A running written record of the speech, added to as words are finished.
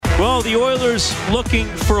Well, the Oilers looking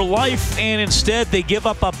for life, and instead they give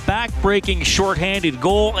up a back-breaking shorthanded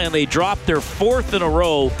goal, and they drop their fourth in a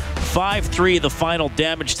row. 5-3 the final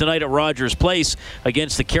damage tonight at Rogers Place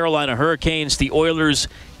against the Carolina Hurricanes. The Oilers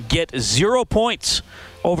get 0 points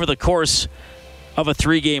over the course of a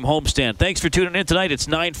 3-game homestand. Thanks for tuning in tonight. It's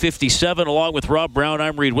 9:57. Along with Rob Brown,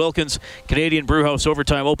 I'm Reed Wilkins. Canadian Brewhouse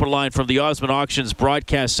Overtime Open Line from the Osmond Auctions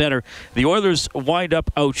Broadcast Center. The Oilers wind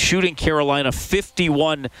up out shooting Carolina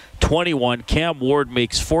 51-21. Cam Ward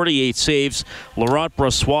makes 48 saves. Laurent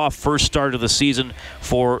Brossoit, first start of the season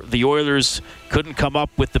for the Oilers. Couldn't come up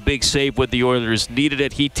with the big save when the Oilers needed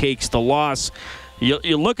it. He takes the loss.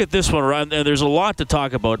 You look at this one, and there's a lot to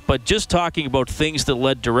talk about, but just talking about things that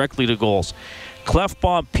led directly to goals.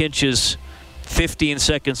 Klefbom pinches 15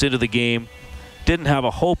 seconds into the game. Didn't have a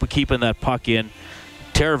hope of keeping that puck in.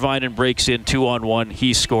 Teravainen breaks in 2-on-1.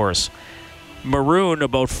 He scores. Maroon,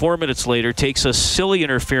 about 4 minutes later, takes a silly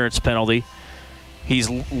interference penalty. He's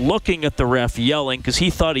looking at the ref, yelling, because he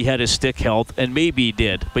thought he had his stick held, and maybe he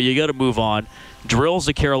did, but you got to move on. Drills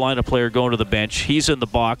the Carolina player going to the bench. He's in the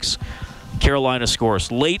box. Carolina scores.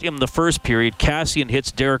 Late in the first period, Cassian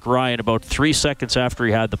hits Derek Ryan about 3 seconds after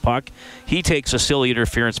he had the puck. He takes a silly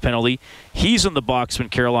interference penalty. He's in the box when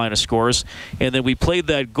Carolina scores. And then we played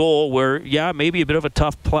that goal where, maybe a bit of a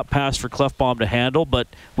tough pass for Klefbom to handle, but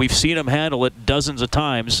we've seen him handle it dozens of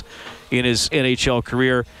times in his NHL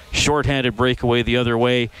career. Shorthanded breakaway the other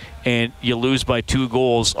way, and you lose by 2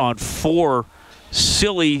 goals on 4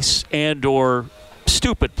 silly and or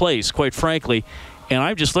stupid plays, quite frankly. And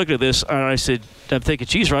I'm just looking at this, and I'm thinking,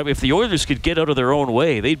 geez, Rob, if the Oilers could get out of their own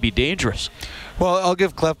way, they'd be dangerous. Well, I'll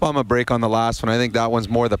give Klefbom a break on the last one. I think that one's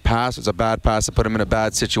more the pass. It's a bad pass to put him in a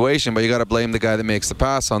bad situation, but you got to blame the guy that makes the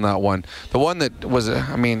pass on that one. The one that was,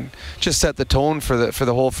 just set the tone for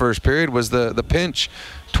the whole first period was the pinch.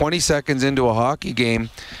 20 seconds into a hockey game,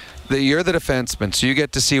 you're the defenseman, so you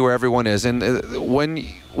get to see where everyone is. And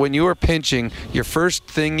when you are pinching, your first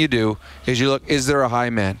thing you do is you look, is there a high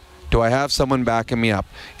man? Do I have someone backing me up?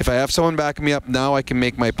 If I have someone backing me up, now I can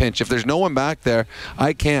make my pinch. If there's no one back there,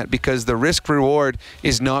 I can't, because the risk-reward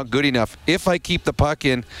is not good enough. If I keep the puck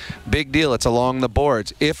in, big deal, it's along the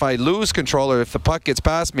boards. If I lose control, or if the puck gets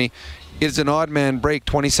past me, it's an odd man break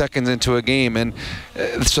 20 seconds into a game. And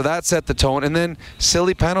so that set the tone. And then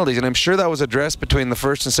silly penalties. And I'm sure that was addressed between the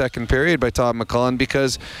first and second period by Todd McCullough,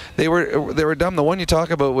 because they were dumb. The one you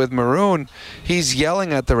talk about with Maroon, he's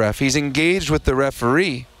yelling at the ref. He's engaged with the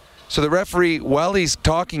referee. So the referee, while he's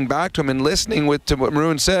talking back to him and listening to what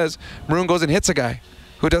Maroon says, Maroon goes and hits a guy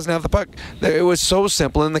who doesn't have the puck. It was so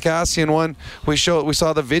simple. In the Cassian one, we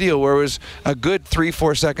saw the video where it was a good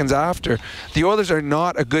 3-4 seconds after. The Oilers are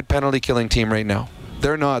not a good penalty-killing team right now.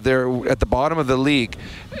 They're not. They're at the bottom of the league.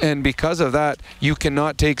 And because of that, you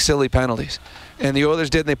cannot take silly penalties. And the Oilers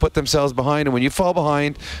did, and they put themselves behind. And when you fall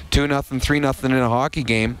behind 2-0, 3-0 in a hockey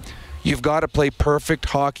game, you've got to play perfect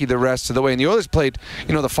hockey the rest of the way. And the Oilers played,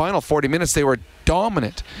 the final 40 minutes, they were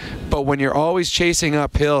dominant. But when you're always chasing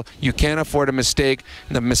uphill, you can't afford a mistake.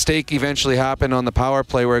 And the mistake eventually happened on the power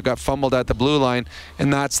play where it got fumbled at the blue line,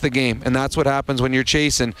 and that's the game. And that's what happens when you're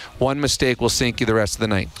chasing. One mistake will sink you the rest of the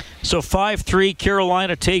night. So 5-3,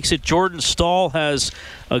 Carolina takes it. Jordan Staal has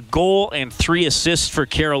a goal and 3 assists for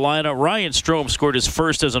Carolina. Ryan Strome scored his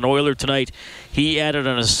first as an Oiler tonight. He added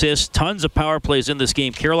an assist. Tons of power plays in this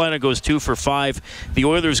game. Carolina goes 2 for 5. The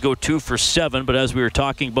Oilers go 2 for 7. But as we were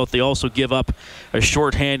talking about, they also give up a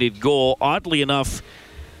shorthanded goal. Oddly enough,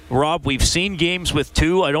 Rob, we've seen games with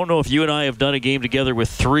 2. I don't know if you and I have done a game together with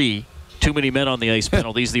 3. Too many men on the ice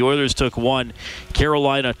penalties. The Oilers took 1.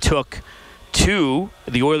 Carolina took 2.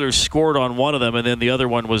 The Oilers scored on one of them, and then the other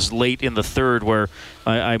one was late in the third where,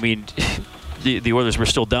 the Oilers were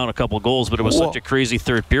still down a couple goals, but it was such a crazy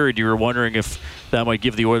third period, you were wondering if that might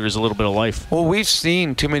give the Oilers a little bit of life. Well, we've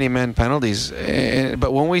seen too many men penalties,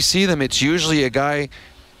 but when we see them, it's usually a guy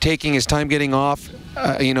taking his time getting off,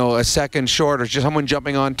 a second short, or just someone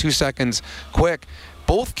jumping on 2 seconds quick.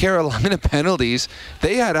 Both Carolina penalties,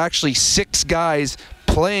 they had actually 6 guys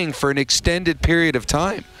playing for an extended period of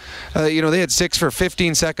time. They had 6 for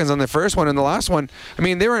 15 seconds on the first one, and the last one, they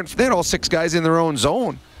had all 6 guys in their own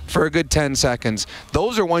zone for a good 10 seconds.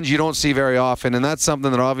 Those are ones you don't see very often, and that's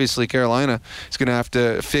something that obviously Carolina is going to have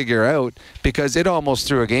to figure out, because it almost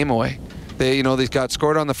threw a game away. They got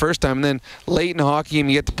scored on the first time, and then late in the hockey game,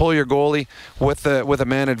 you get to pull your goalie with a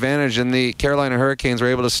man advantage, and the Carolina Hurricanes were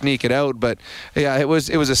able to sneak it out. But yeah, it was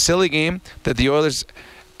a silly game that the Oilers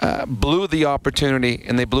blew the opportunity,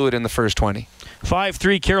 and they blew it in the first 20.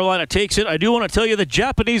 5-3 Carolina takes it. I do want to tell you the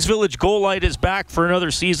Japanese Village goal light is back for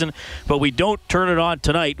another season, but we don't turn it on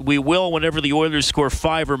tonight. We will whenever the Oilers score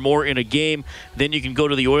 5 or more in a game. Then you can go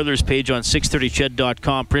to the Oilers page on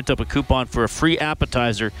 630ched.com, print up a coupon for a free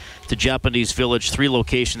appetizer to Japanese Village, 3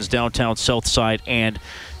 locations, downtown, south side, and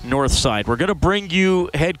north side. We're going to bring you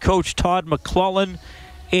head coach Todd McLellan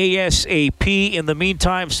ASAP. In the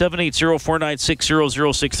meantime,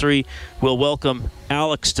 780-496-0063. We'll welcome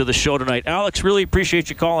Alex to the show tonight. Alex, really appreciate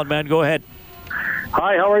you calling, man. Go ahead.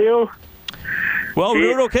 Hi, how are you? Well,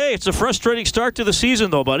 we're doing okay. It's a frustrating start to the season,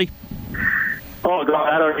 though, buddy. Oh,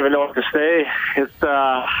 God, I don't even know what to say. It's,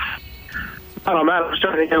 I don't know, man, I'm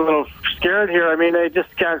starting to get a little scared here. I mean, they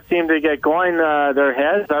just can't seem to get going, their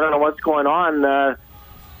heads. I don't know what's going on.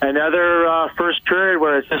 Another first period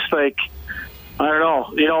where it's just like, I don't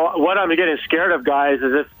know. You know, what I'm getting scared of, guys,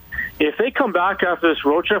 is if they come back after this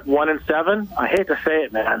road trip 1-7, I hate to say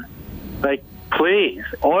it, man. Like, please,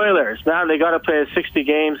 Oilers, man, they got to play 60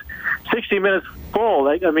 games, 60 minutes full.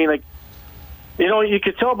 Like, I mean, like, you know, you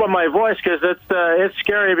could tell by my voice because it's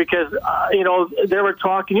scary because, you know, they were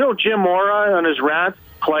talking, you know, Jim Mora on his rant,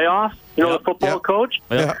 playoffs, you know, the football coach.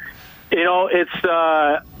 Yeah. You know, it's,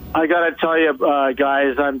 I got to tell you,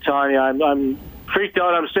 guys, I'm telling you, I'm freaked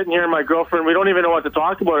out. I'm sitting here with my girlfriend. We don't even know what to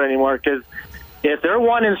talk about anymore because if they're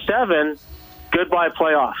 1-7, goodbye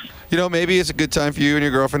playoffs. You know, maybe it's a good time for you and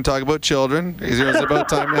your girlfriend to talk about children. It's about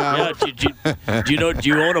time now. Yeah, do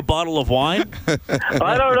you own a bottle of wine?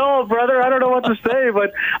 I don't know, brother. I don't know what to say,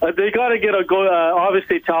 but they got to get a go.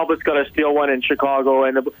 Obviously, Talbot's got to steal one in Chicago,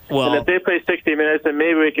 and if they play 60 minutes, then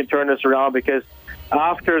maybe we can turn this around because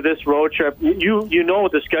after this road trip, you know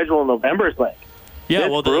what the schedule in November is like. Yeah,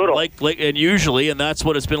 it's well, brutal. and usually, and that's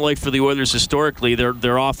what it's been like for the Oilers historically.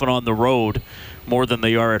 They're often on the road more than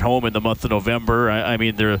they are at home in the month of November. I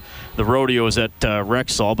mean, the rodeo is at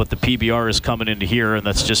Rexall, but the PBR is coming into here, and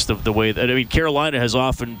that's just the way. I mean, Carolina has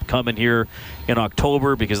often come in here in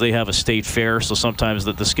October because they have a state fair, so sometimes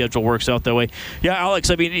the schedule works out that way. Yeah, Alex,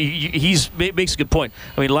 I mean, he makes a good point.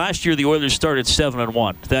 I mean, last year the Oilers started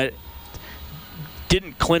 7-1. That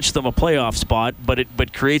didn't clinch them a playoff spot,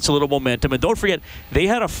 but creates a little momentum. And don't forget, they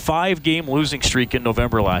had a 5-game losing streak in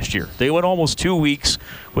November last year. They went almost 2 weeks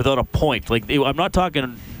without a point. Like, I'm not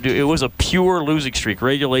talking, it was a pure losing streak,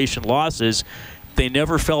 regulation losses. They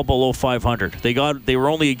never fell below 500. They were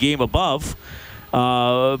only a game above.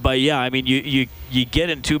 But yeah, I mean, you get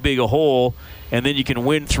in too big a hole, and then you can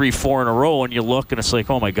win 3-4 in a row, and you look, and it's like,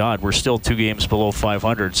 oh my God, we're still 2 games below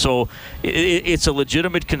 500. So it's a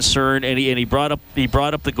legitimate concern, and he brought up the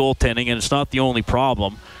goaltending, and it's not the only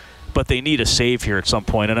problem, but they need a save here at some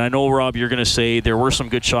point. And I know, Rob, you're going to say there were some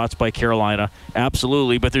good shots by Carolina,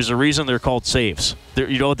 absolutely, but there's a reason they're called saves.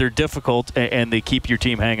 They're difficult, and they keep your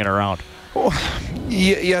team hanging around. Well,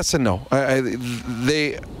 yes and no.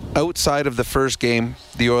 They outside of the first game,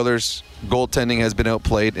 the Oilers' goaltending has been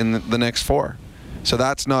outplayed in the next 4. So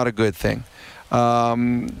that's not a good thing.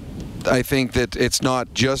 I think that it's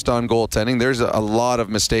not just on goaltending. There's a lot of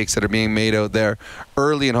mistakes that are being made out there,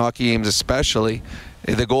 early in hockey games especially.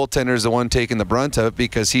 The goaltender is the one taking the brunt of it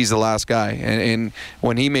because he's the last guy. And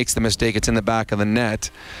when he makes the mistake, it's in the back of the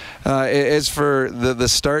net. As for the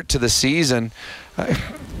start to the season,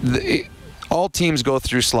 all teams go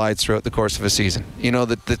through slides throughout the course of a season. You know,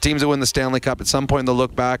 the teams that win the Stanley Cup, at some point they'll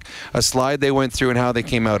look back, a slide they went through and how they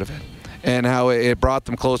came out of it. And how it brought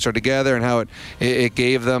them closer together, and how it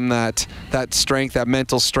gave them that strength, that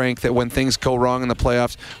mental strength, that when things go wrong in the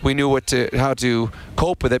playoffs, we knew how to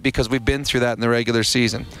cope with it because we've been through that in the regular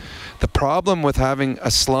season. The problem with having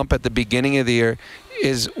a slump at the beginning of the year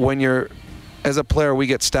is when you're, as a player, we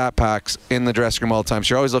get stat packs in the dressing room all the time.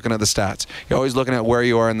 So you're always looking at the stats. You're always looking at where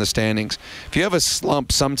you are in the standings. If you have a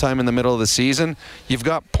slump sometime in the middle of the season, you've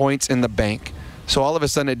got points in the bank. So all of a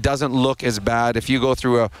sudden it doesn't look as bad if you go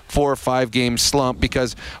through a 4 or 5 game slump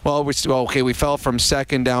because, we fell from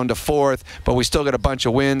second down to fourth, but we still got a bunch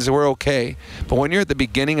of wins. We're okay. But when you're at the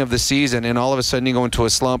beginning of the season and all of a sudden you go into a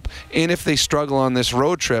slump, and if they struggle on this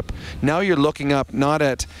road trip, now you're looking up not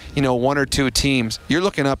at 1 or 2 teams. You're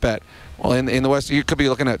looking up at, well, in the West, you could be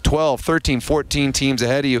looking at 12, 13, 14 teams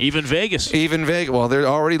ahead of you. Even Vegas. Well, they're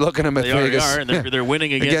already looking at Vegas. They are, and they're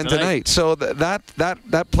winning again tonight. So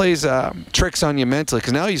that plays tricks on you mentally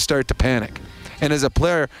because now you start to panic. And as a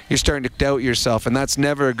player, you're starting to doubt yourself, and that's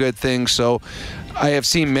never a good thing. So I have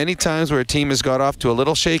seen many times where a team has got off to a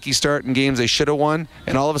little shaky start in games they should have won,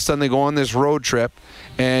 and all of a sudden they go on this road trip,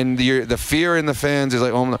 and the fear in the fans is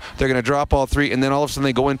like, oh, they're going to drop all 3, and then all of a sudden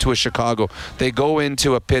they go into a Chicago, they go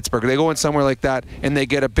into a Pittsburgh, they go in somewhere like that, and they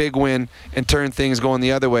get a big win and turn things going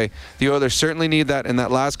the other way. The Oilers certainly need that, and that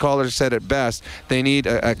last caller said it best. They need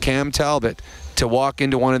a Cam Talbot to walk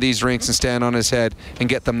into one of these rinks and stand on his head and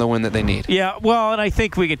get them the win that they need. Yeah, well, and I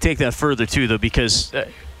think we can take that further too, though, because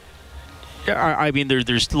I mean,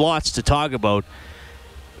 there's lots to talk about,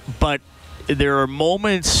 but there are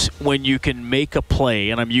moments when you can make a play,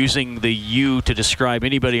 and I'm using the "you" to describe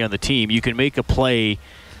anybody on the team. You can make a play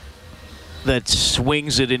that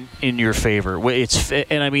swings it in your favor.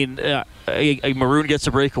 And I mean, Maroon gets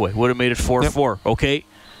a breakaway. Would have made it 4-4. Yep. Okay,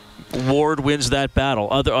 Ward wins that battle.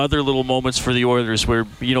 Other little moments for the Oilers where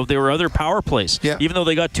there were other power plays. Yeah. Even though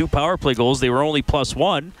they got 2 power play goals, they were only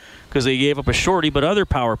 +1 because they gave up a shorty. But other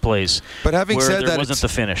power plays. But having where said there that, wasn't the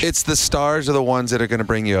finish. It's the stars are the ones that are going to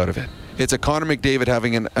bring you out of it. It's a Connor McDavid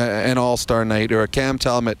having an all-star night, or a Cam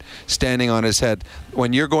Talbot standing on his head.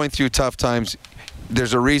 When you're going through tough times,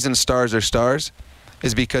 there's a reason stars are stars,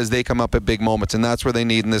 is because they come up at big moments, and that's where they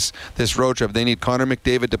need in this road trip. They need Connor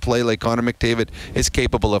McDavid to play like Connor McDavid is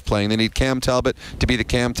capable of playing. They need Cam Talbot to be the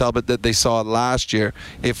Cam Talbot that they saw last year.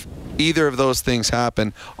 If either of those things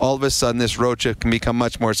happen, all of a sudden this road trip can become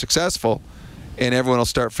much more successful, and everyone will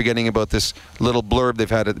start forgetting about this little blurb they've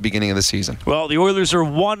had at the beginning of the season. Well, the Oilers are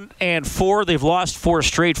 1-4. They've lost 4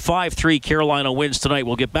 straight. 5-3 Carolina wins tonight.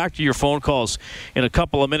 We'll get back to your phone calls in a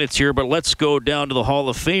couple of minutes here, but let's go down to the Hall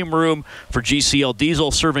of Fame room for GCL Diesel,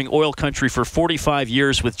 serving oil country for 45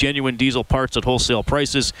 years with genuine diesel parts at wholesale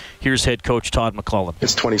prices. Here's head coach Todd McClellan.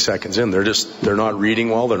 It's 20 seconds in. They're not reading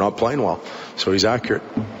well. They're not playing well. So he's accurate.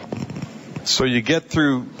 So you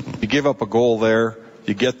give up a goal there.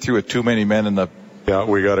 You get through it, too many men in the... Yeah,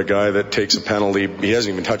 we got a guy that takes a penalty. He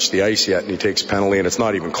hasn't even touched the ice yet, and he takes a penalty, and it's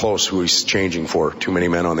not even close who he's changing for. Too many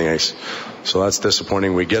men on the ice. So that's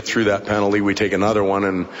disappointing. We get through that penalty, we take another one,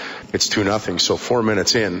 and it's 2-0. So 4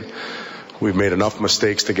 minutes in, we've made enough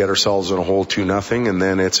mistakes to get ourselves in a hole 2-0, and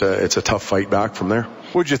then it's a tough fight back from there.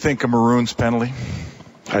 What'd you think of Maroon's penalty?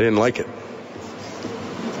 I didn't like it.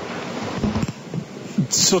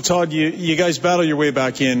 So, Todd, you guys battle your way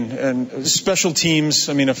back in, and special teams,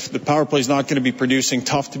 I mean, if the power play is not going to be producing,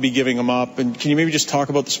 tough to be giving them up. And can you maybe just talk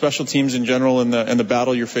about the special teams in general and the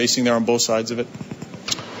battle you're facing there on both sides of it?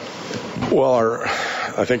 Well,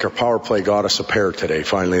 I think our power play got us a pair today.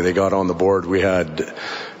 Finally, they got on the board. We had,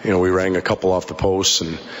 we rang a couple off the posts,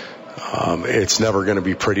 and it's never going to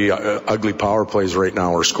be pretty. Ugly power plays right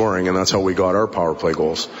now are scoring, and that's how we got our power play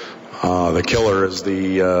goals. The killer is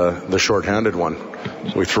the shorthanded one.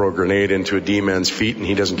 We throw a grenade into a D-man's feet, and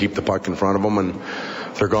he doesn't keep the puck in front of him, and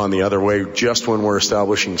they're gone the other way just when we're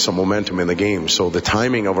establishing some momentum in the game. So the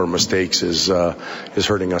timing of our mistakes is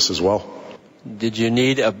hurting us as well. Did you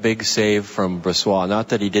need a big save from Brossoit? Not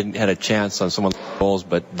that he had a chance on someone's goals,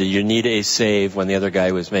 but did you need a save when the other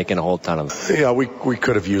guy was making a whole ton of them? Yeah, we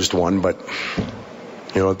could have used one, but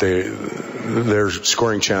their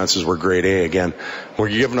scoring chances were grade A again. We're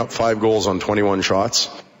giving up 5 goals on 21 shots.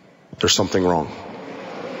 There's something wrong.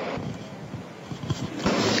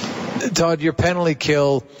 Todd, your penalty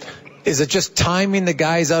kill, is it just timing the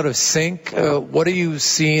guys out of sync? What are you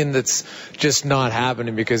seeing that's just not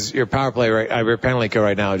happening? Because your power play, your penalty kill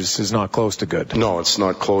right now just is not close to good. No, it's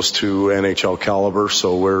not close to NHL caliber.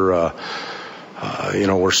 So we're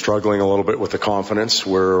struggling a little bit with the confidence.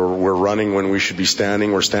 We're running when we should be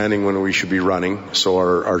standing. We're standing when we should be running. So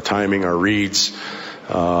our timing, our reads,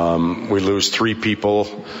 we lose 3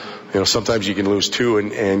 people. Sometimes you can lose 2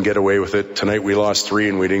 and get away with it. Tonight we lost 3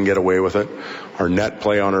 and we didn't get away with it. Our net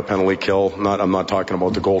play on our penalty kill, I'm not talking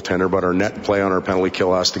about the goaltender, but our net play on our penalty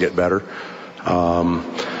kill has to get better.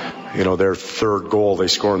 Their third goal, they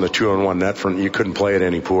score in the 2-on-1 net front. You couldn't play it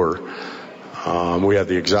any poorer. We had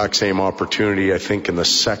the exact same opportunity, I think, in the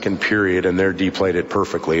second period, and their D played it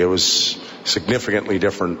perfectly. It was significantly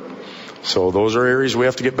different. So those are areas we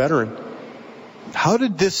have to get better in. How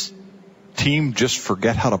did this team just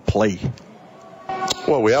forget how to play?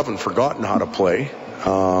 Well, we haven't forgotten how to play.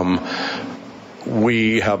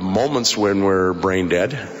 We have moments when we're brain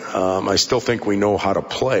dead. I still think we know how to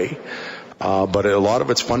play. But a lot of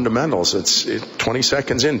it's fundamentals. It's 20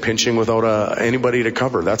 seconds in, pinching without anybody to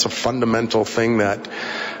cover. That's a fundamental thing that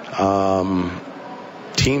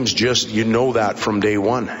teams that from day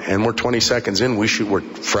one. And we're 20 seconds in. We're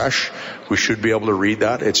fresh. We should be able to read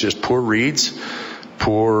that. It's just poor reads,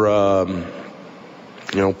 poor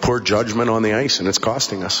judgment on the ice, and it's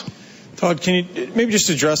costing us. Todd, can you maybe just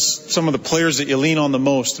address some of the players that you lean on the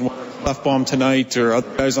most? And Lefbaum tonight or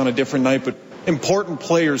other guys on a different night, but important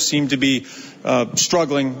players seem to be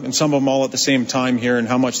struggling, and some of them all at the same time here, and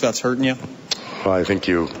how much that's hurting you? Well, I think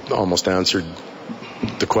you almost answered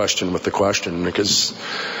the question with the question, because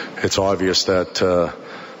it's obvious that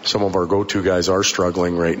some of our go-to guys are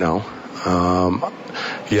struggling right now.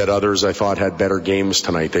 Yet others I thought had better games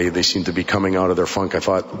tonight. They seem to be coming out of their funk. I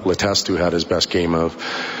thought Letestu had his best game of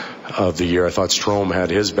the year. I thought Strome had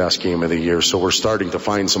his best game of the year. So we're starting to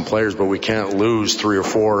find some players, but we can't lose 3 or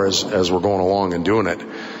 4 as we're going along and doing it.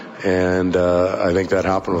 And I think that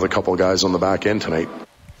happened with a couple of guys on the back end tonight.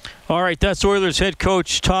 All right, that's Oilers head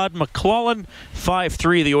coach Todd McLellan.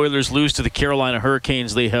 5-3, the Oilers lose to the Carolina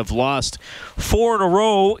Hurricanes. They have lost 4 in a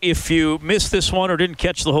row. If you missed this one or didn't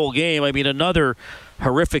catch the whole game, I mean, another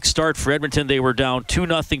horrific start for Edmonton. They were down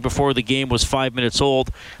 2-0 before the game was 5 minutes old.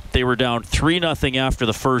 They were down 3-0 after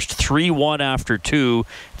the first, 3-1 after 2.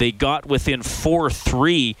 They got within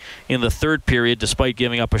 4-3 in the third period, despite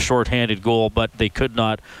giving up a shorthanded goal, but they could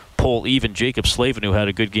not pull even. Jacob Slavin, who had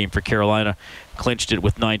a good game for Carolina, clinched it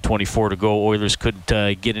with 9:24 to go. Oilers couldn't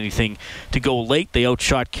get anything to go late. They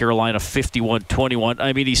outshot Carolina 51-21.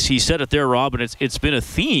 I mean, he said it there, Rob, and it's been a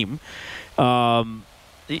theme.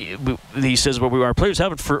 He says, well, our players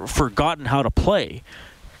haven't forgotten how to play,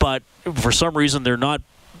 but for some reason they're not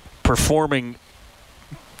performing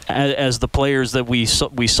as the players that we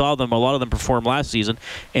saw them, a lot of them perform last season,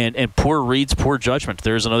 and poor reads, poor judgment.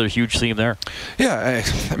 There's another huge theme there. Yeah,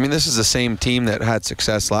 I mean, this is the same team that had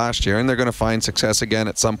success last year, and they're going to find success again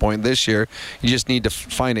at some point this year. You just need to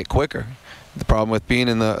find it quicker. The problem with being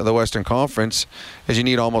in the Western Conference is you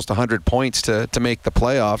need almost 100 points to make the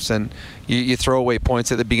playoffs, and you throw away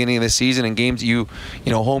points at the beginning of the season in games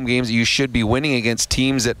home games that you should be winning against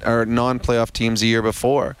teams that are non-playoff teams the year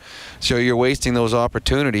before. So you're wasting those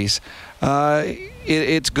opportunities.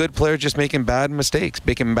 It's good players just making bad mistakes,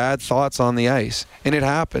 making bad thoughts on the ice, and it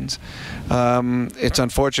happens. It's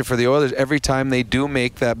unfortunate for the Oilers. Every time they do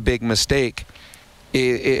make that big mistake,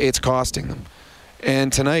 it's costing them.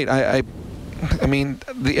 And tonight, I mean,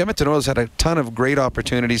 the Edmonton Oilers had a ton of great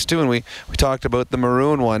opportunities too, and we talked about the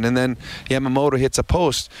Maroon one, and then Yamamoto hits a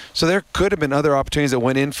post. So there could have been other opportunities that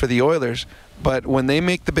went in for the Oilers, but when they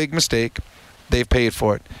make the big mistake, they've paid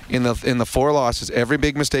for it. In the 4 losses, every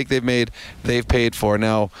big mistake they've made, they've paid for.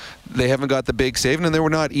 Now, they haven't got the big save, and they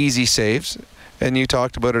were not easy saves, and you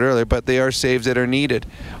talked about it earlier, but they are saves that are needed.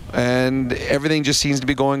 And everything just seems to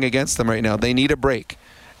be going against them right now. They need a break.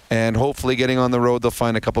 And hopefully getting on the road, they'll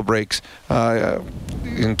find a couple breaks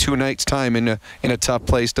in 2 nights' time in a tough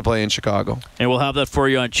place to play in Chicago. And we'll have that for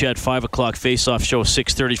you on Chet. 5 o'clock face-off show,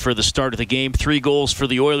 6:30 for the start of the game. 3 goals for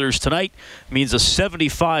the Oilers tonight means a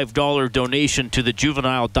 $75 donation to the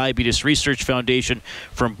Juvenile Diabetes Research Foundation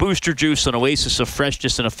from Booster Juice, an oasis of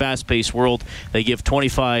freshness in a fast-paced world. They give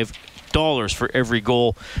 $25 for every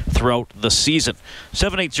goal throughout the season.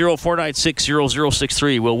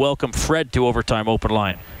 780-496-0063. We'll welcome Fred to Overtime Open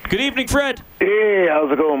Line. Good evening, Fred. Hey,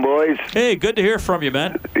 how's it going, boys? Hey, good to hear from you,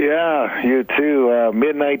 man. Yeah, you too.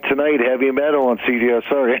 Midnight tonight, heavy metal on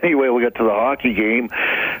CJSR. Anyway, we got to the hockey game.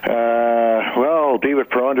 Well, David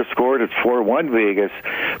Perron scored. It's 4-1 Vegas.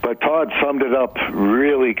 But Todd summed it up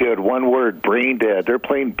really good. One word, brain dead. They're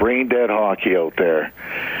playing brain dead hockey out there.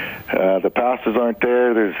 The passes aren't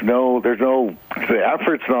there. The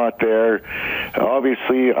effort's not there.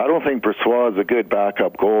 Obviously, I don't think Brossoit is a good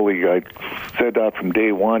backup goalie. I said that from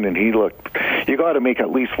day one, and you got to make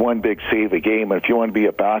at least one big save a game. And if you want to be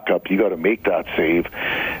a backup, you got to make that save.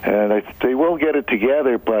 And they will get it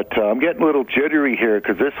together, but I'm getting a little jittery here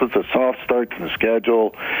because this was a soft start to the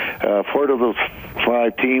schedule. 4 of those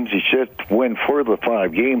 5 teams, you should win 4 of the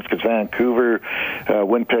 5 games because Vancouver,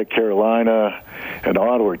 Winnipeg, Carolina, and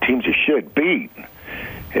Ottawa are teams you should beat.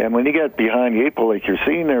 And when you get behind the 8 ball like you're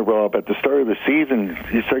seeing there, Rob, at the start of the season,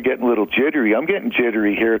 you start getting a little jittery. I'm getting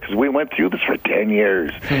jittery here because we went through this for 10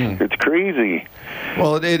 years. It's crazy.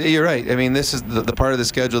 Well, you're right. I mean, this is the part of the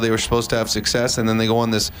schedule they were supposed to have success, and then they go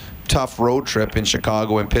on this tough road trip in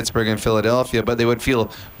Chicago and Pittsburgh and Philadelphia, but they would feel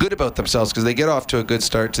good about themselves because they get off to a good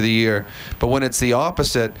start to the year. But when it's the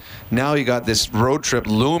opposite, now you got this road trip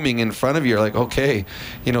looming in front of you. You're like, okay,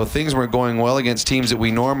 things weren't going well against teams that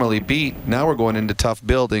we normally beat. Now we're going into tough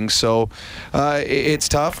buildings. So it's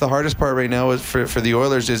tough. The hardest part right now is for the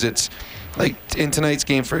Oilers is it's like in tonight's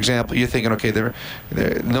game, for example, you're thinking, okay, there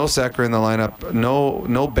no Sekera in the lineup,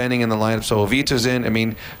 no Benning in the lineup, so Ovita's in. I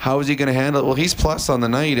mean, how is he going to handle it? Well, he's plus on the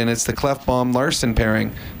night, and it's the Klefbom-Larson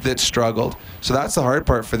pairing that struggled. So that's the hard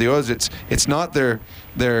part for the Oilers. It's not their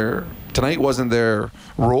tonight wasn't their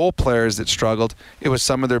role players that struggled. It was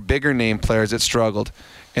some of their bigger name players that struggled,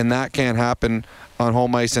 and that can't happen on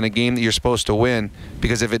home ice in a game that you're supposed to win,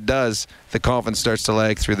 because if it does, the confidence starts to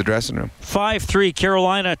lag through the dressing room. 5-3,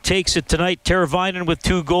 Carolina takes it tonight. Teravainen with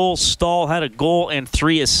 2 goals. Stahl had a goal and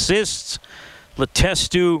 3 assists.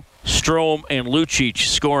 Letestu Strome and Lucic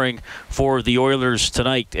scoring for the Oilers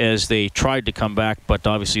tonight as they tried to come back, but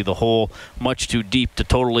obviously the hole much too deep to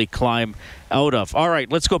totally climb out of. All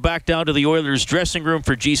right, let's go back down to the Oilers dressing room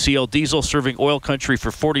for GCL Diesel, serving oil country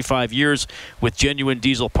for 45 years with genuine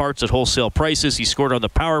diesel parts at wholesale prices. He scored on the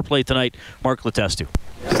power play tonight. Mark Letestu.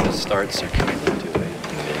 The starts are coming into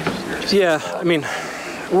it. Yeah, I mean,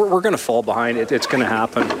 we're going to fall behind. It's going to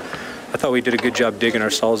happen. I thought we did a good job digging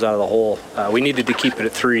ourselves out of the hole. We needed to keep it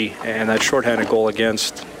at 3, and that shorthanded goal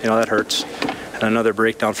against, that hurts. And another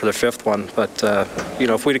breakdown for the 5th one. But,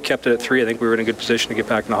 if we'd have kept it at 3, I think we were in a good position to get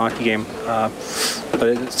back in the hockey game. But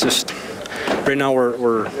it's just, right now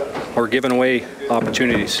we're giving away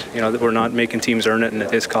opportunities. That we're not making teams earn it, and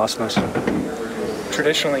it is costing us.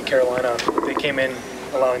 Traditionally, Carolina, they came in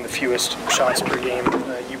allowing the fewest shots per game.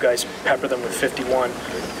 You guys pepper them with 51.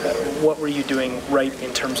 What were you doing right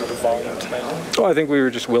in terms of the volume tonight? Well, I think we were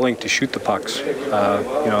just willing to shoot the pucks.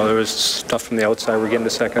 There was stuff from the outside. We're getting to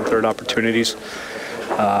second, third opportunities.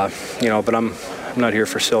 But I'm not here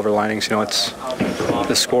for silver linings. It's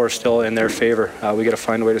the score is still in their favor. We got to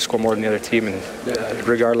find a way to score more than the other team, and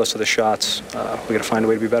regardless of the shots, we got to find a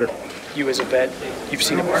way to be better. You as a vet, you've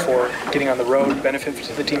seen it before. Getting on the road benefit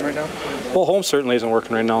to the team right now? Well, home certainly isn't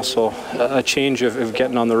working right now, so a change of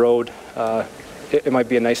getting on the road. It might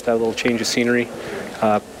be nice to have a little change of scenery.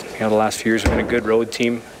 The last few years we've been a good road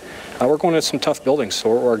team. We're going to some tough buildings,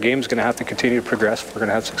 so our game's going to have to continue to progress if we're going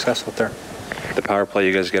to have success out there. The power play,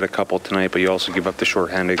 you guys get a couple tonight, but you also give up the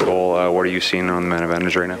shorthanded goal. What are you seeing on the man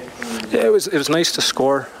advantage right now? Yeah, it was nice to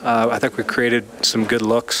score. I think we created some good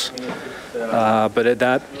looks. But at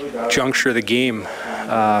that juncture of the game,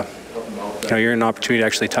 you're in an opportunity to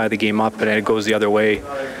actually tie the game up, and it goes the other way.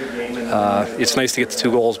 It's nice to get the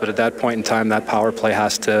 2 goals, but at that point in time, that power play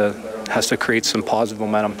has to create some positive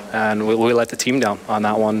momentum, and we let the team down on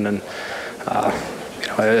that one. And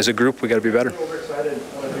as a group, we got to be better.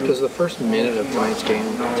 Does the first minute of tonight's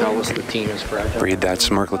game tell us the team is fragile? Read that,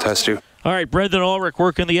 Mark Letestu. All right, Brendan Ulrich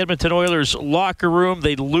working the Edmonton Oilers locker room.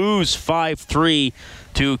 They lose 5-3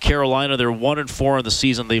 to Carolina. They're 1-4 in the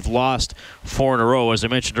season. They've lost 4 in a row. As I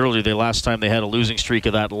mentioned earlier, the last time they had a losing streak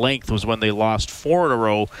of that length was when they lost 4 in a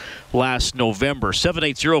row last November.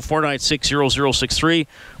 780-496-0063.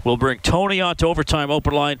 We'll bring Tony on to Overtime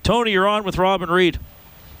Open Line. Tony, you're on with Robin Reed.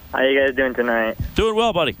 How you guys doing tonight? Doing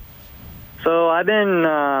well, buddy. So I've been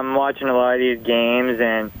watching a lot of these games,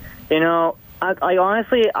 and, I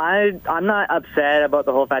honestly, I'm not upset about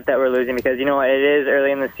the whole fact that we're losing because, it is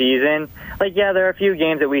early in the season. There are a few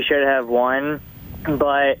games that we should have won,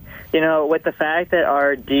 but, with the fact that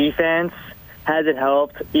our defense hasn't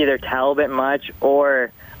helped either Talbot much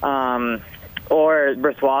or Brossoit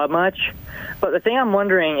much. But the thing I'm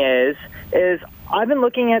wondering is I've been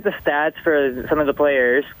looking at the stats for some of the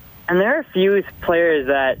players, and there are a few players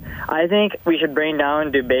that I think we should bring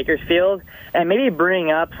down to Bakersfield and maybe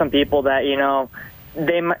bring up some people that,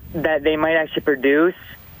 they might actually produce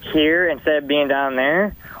here instead of being down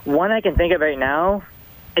there. One I can think of right now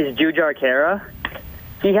is Jujhar Khaira.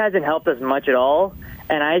 He hasn't helped us much at all,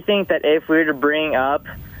 and I think that if we were to bring up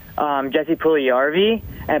Jesse Puljujarvi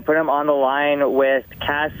and put him on the line with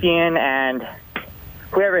Cassian and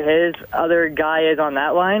whoever his other guy is on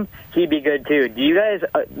that line, he'd be good too. Would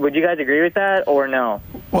you guys agree with that or no?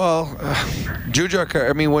 Well, Jujhar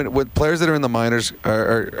Khaira, when players that are in the minors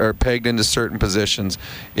are pegged into certain positions,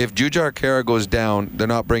 if Jujhar Khaira goes down, they're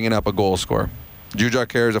not bringing up a goal scorer. Jujhar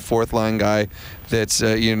Khaira is a 4th-line guy that's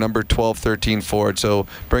number 12, 13 forward. So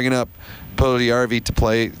bringing up Puljujarvi to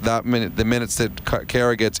play the minutes that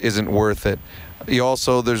Khaira gets isn't worth it.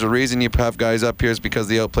 There's a reason you have guys up here is because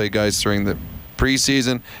they outplay guys during the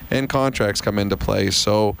preseason and contracts come into play.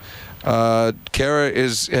 So Khaira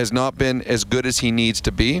has not been as good as he needs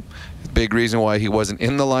to be. Big reason why he wasn't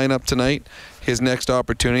in the lineup tonight. His next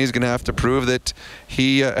opportunity is going to have to prove that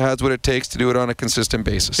he has what it takes to do it on a consistent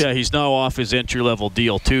basis. Yeah, he's now off his entry-level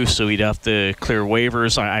deal, too, so he'd have to clear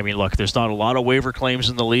waivers. I mean, look, there's not a lot of waiver claims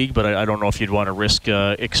in the league, but I don't know if you'd want to risk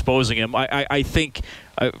exposing him. I think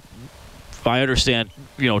I understand,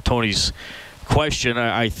 Tony's question.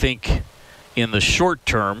 I think in the short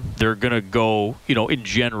term, they're going to go, in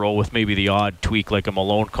general, with maybe the odd tweak like a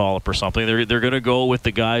Malone call-up or something. They're going to go with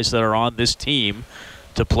the guys that are on this team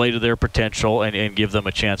to play to their potential and give them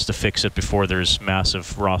a chance to fix it before there's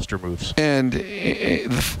massive roster moves. And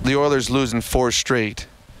the Oilers losing 4 straight,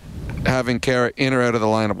 having Khaira in or out of the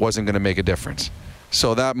lineup wasn't going to make a difference.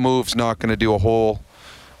 So that move's not going to do a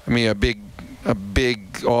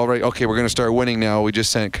big, all right, okay, we're going to start winning now. We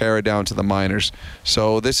just sent Khaira down to the minors.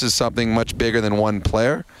 So this is something much bigger than one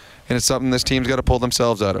player. and it's something this team's got to pull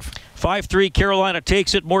themselves out of. 5-3 Carolina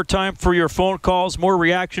takes it. More time for your phone calls, more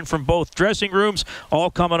reaction from both dressing rooms, all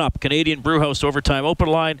coming up. Canadian Brewhouse Overtime Open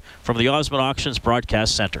Line from the Osmond Auctions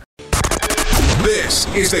Broadcast Center. This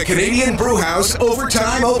is the Canadian Brewhouse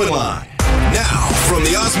Overtime Open Line. Now, from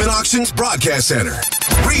the Osmond Auctions Broadcast Center,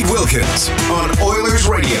 Reed Wilkins on Oilers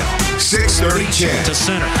Radio, 630 CHED. To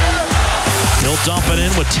center. He'll dump it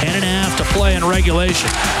in with 10.5 to play in regulation.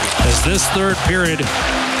 As this third period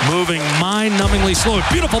moving mind-numbingly slow.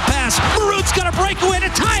 Beautiful pass. Maroon's got a breakaway to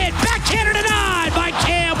tie it. Backhanded denied by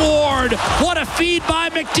Cam Ward. What a feed by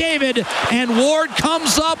McDavid. And Ward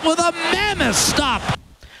comes up with a mammoth stop.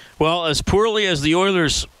 Well, as poorly as the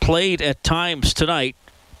Oilers played at times tonight,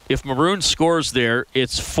 if Maroon scores there,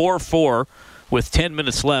 it's 4-4 with 10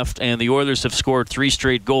 minutes left, and the Oilers have scored 3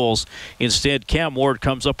 straight goals. Instead, Cam Ward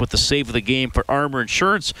comes up with the save of the game for Armor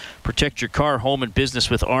Insurance. Protect your car, home, and business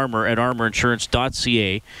with Armor at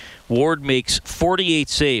armorinsurance.ca. Ward makes 48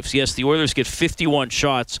 saves. Yes, the Oilers get 51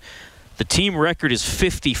 shots. The team record is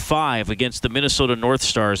 55 against the Minnesota North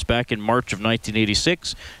Stars back in March of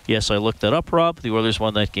 1986. Yes, I looked that up, Rob. The Oilers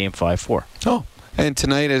won that game 5-4. Oh. And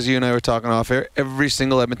tonight, as you and I were talking off air, every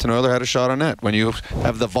single Edmonton Oiler had a shot on net. When you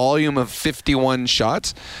have the volume of 51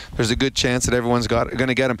 shots, there's a good chance that everyone's going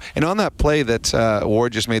to get them. And on that play that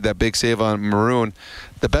Ward just made that big save on Maroon,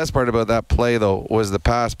 the best part about that play, though, was the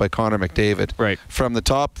pass by Connor McDavid. Right. From the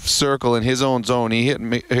top circle in his own zone, he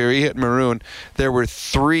hit Maroon. There were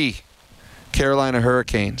 3 Carolina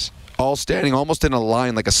Hurricanes all standing almost in a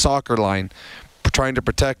line, like a soccer line, trying to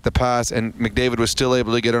protect the pass, and McDavid was still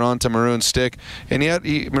able to get it onto Maroon's stick. And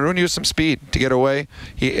Maroon used some speed to get away.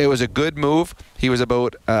 It was a good move. He was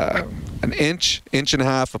about an inch and a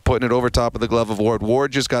half of putting it over top of the glove of Ward.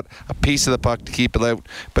 Ward just got a piece of the puck to keep it out.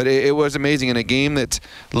 But it was amazing. In a game that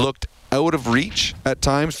looked out of reach at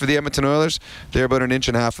times for the Edmonton Oilers, they're about an inch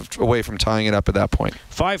and a half away from tying it up at that point.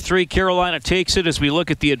 5-3 Carolina takes it as we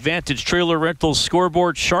look at the Advantage Trailer Rentals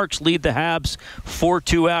scoreboard. Sharks lead the Habs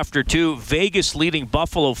 4-2 after 2. Vegas leading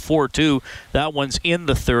Buffalo 4-2. That one's in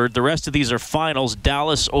the third. The rest of these are finals.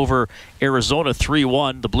 Dallas over Arizona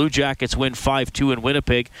 3-1. The Blue Jackets win 5-2 in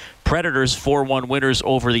Winnipeg. Predators 4-1 winners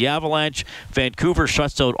over the Avalanche. Vancouver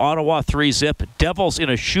shuts out Ottawa 3-0. Devils in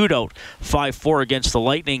a shootout 5-4 against the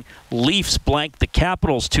Lightning. Leafs blank the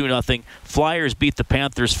Capitals 2-0. Flyers beat the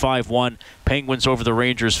Panthers 5-1. Penguins over the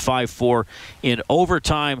Rangers 5-4 in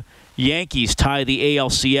overtime. Yankees tie the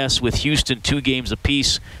ALCS with Houston 2 games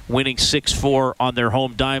apiece, winning 6-4 on their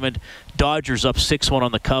home diamond. Dodgers up 6-1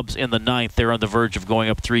 on the Cubs in the 9th. They're on the verge of going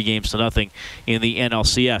up 3-0 in the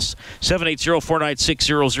NLCS.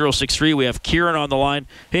 780-496-0063. We have Kieran on the line.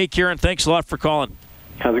 Hey, Kieran, thanks a lot for calling.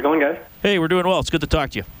 How's it going, guys? Hey, we're doing well. It's good to talk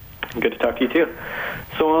to you. Good to talk to you, too.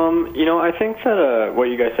 So, I think that what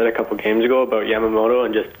you guys said a couple games ago about Yamamoto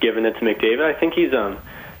and just giving it to McDavid, I think he's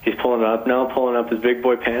pulling up now, pulling up his big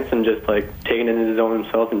boy pants and just, taking it into his zone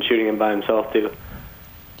himself and shooting him by himself, too.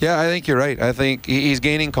 Yeah, I think you're right. I think he's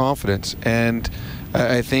gaining confidence. And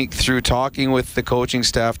I think through talking with the coaching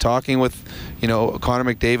staff, talking with, Connor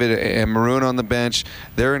McDavid and Maroon on the bench,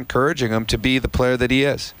 they're encouraging him to be the player that he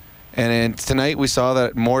is. And tonight we saw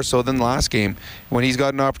that more so than last game. When he's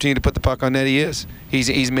got an opportunity to put the puck on net, he is.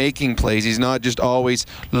 He's making plays. He's not just always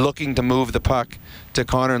looking to move the puck to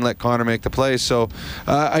Connor and let Connor make the plays. So,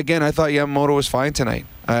 again, I thought Yamamoto was fine tonight.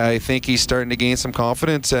 I think he's starting to gain some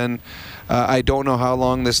confidence, and I don't know how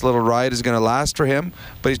long this little ride is going to last for him,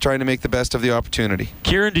 but he's trying to make the best of the opportunity.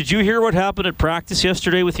 Kieran, did you hear what happened at practice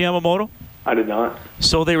yesterday with Yamamoto? I did not.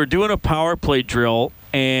 So they were doing a power play drill,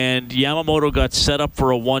 and Yamamoto got set up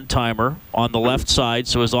for a one-timer on the left side,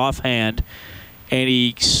 so his offhand, and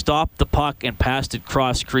he stopped the puck and passed it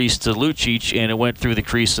cross-crease to Lucic, and it went through the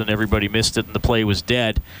crease, and everybody missed it, and the play was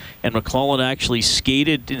dead. And McLellan actually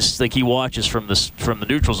skated, like he watches from the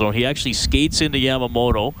neutral zone. He actually skates into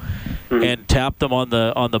Yamamoto and tapped him on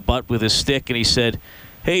the butt with his stick, and he said,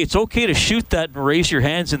 "Hey, it's okay to shoot that and raise your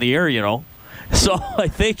hands in the air, So I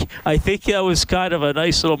think that was kind of a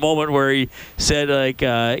nice little moment where he said,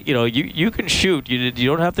 you can shoot. You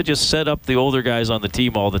don't have to just set up the older guys on the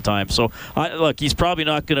team all the time. So, look, he's probably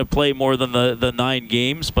not going to play more than the 9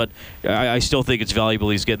 games, but I still think it's valuable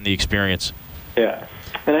he's getting the experience. Yeah.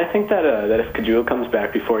 And I think that if Caggiula comes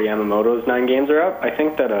back before Yamamoto's 9 games are up, I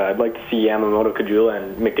think that I'd like to see Yamamoto, Caggiula,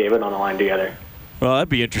 and McDavid on the line together. Well, that'd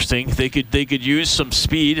be interesting. They could use some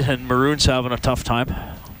speed, and Maroon's having a tough time.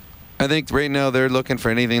 I think right now they're looking for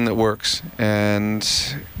anything that works, and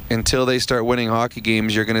until they start winning hockey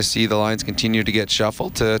games, you're going to see the lines continue to get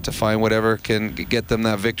shuffled to find whatever can get them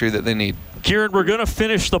that victory that they need. Kieran, we're going to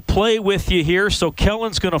finish the play with you here. So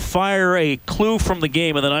Kellen's going to fire a clue from the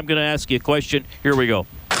game, and then I'm going to ask you a question. Here we go.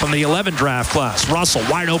 From the 11 draft class, Russell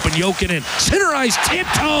wide open, Jokinen, center ice,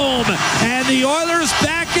 tipped home, and the Oilers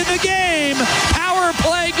back in the game. Power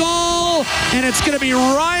play goal, and it's going to be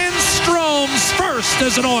Ryan Strome's first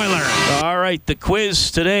as an Oiler. All right, the quiz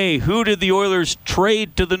today. Who did the Oilers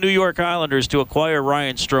trade to the New York Islanders to acquire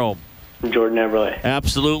Ryan Strome? Jordan Eberle.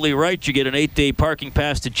 Absolutely right. You get an 8-day parking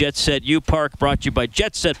pass to Jet Set U Park, brought to you by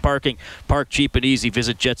Jet Set Parking. Park cheap and easy.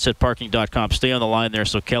 Visit jetsetparking.com. Stay on the line there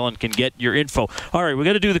so Kellen can get your info. All right, we're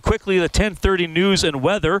going to do the 10:30 news and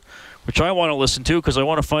weather, which I want to listen to because I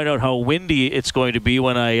want to find out how windy it's going to be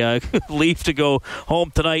when I leave to go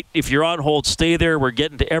home tonight. If you're on hold, stay there. We're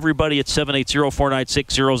getting to everybody at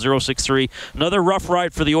 780-496-0063. Another rough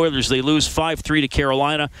ride for the Oilers. They lose 5-3 to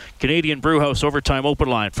Carolina. Canadian Brewhouse Overtime Open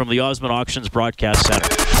Line from the Osmond Auctions Broadcast Center.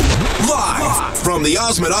 Live from the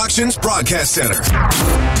Osmond Auctions Broadcast Center.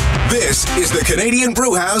 This is the Canadian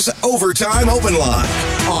Brewhouse Overtime Open Line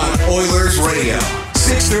on Oilers Radio.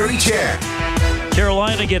 630 CHED.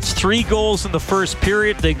 Carolina gets 3 goals in the first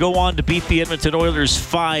period. They go on to beat the Edmonton Oilers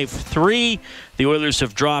 5-3. The Oilers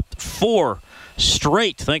have dropped 4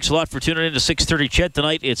 straight. Thanks a lot for tuning in to 630 CHED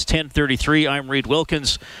tonight. It's 10:33. I'm Reed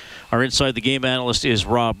Wilkins. Our Inside the Game analyst is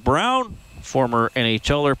Rob Brown, former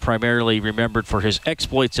NHLer, primarily remembered for his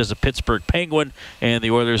exploits as a Pittsburgh Penguin. And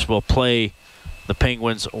the Oilers will play the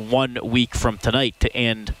Penguins 1 week from tonight to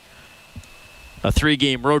end a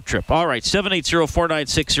 3-game road trip. All right,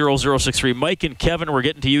 780-496-0063. Mike and Kevin, we're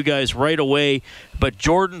getting to you guys right away. But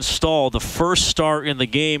Jordan Staal, the first star in the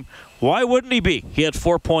game, why wouldn't he be? He had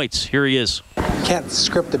 4 points. Here he is. Can't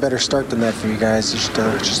script a better start than that for you guys. Just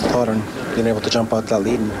thought on being able to jump out that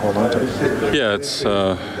lead and hold on to it. Yeah, it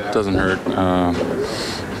doesn't hurt.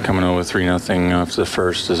 Coming out with 3-0 after the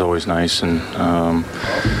first is always nice, and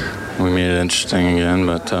we made it interesting again,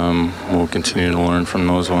 but we'll continue to learn from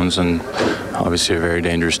those ones, and obviously a very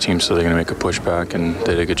dangerous team, so they're going to make a pushback, and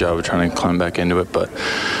they did a good job of trying to climb back into it, but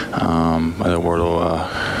Wardle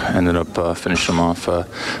ended up finishing them off at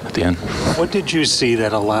the end. What did you see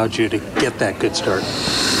that allowed you to get that good start?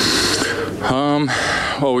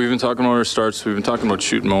 Well, we've been talking about our starts. We've been talking about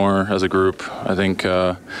shooting more as a group. I think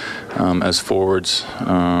as forwards,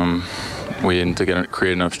 we didn't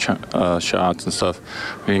create enough shots and stuff.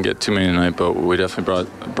 We didn't get too many tonight, but we definitely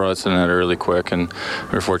brought us to the net early quick, and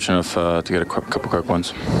we were fortunate enough to get a couple quick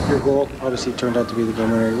ones. Your goal obviously turned out to be the game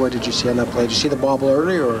winner. What did you see on that play? Did you see the bobble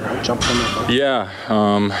early or jump from that play? Yeah,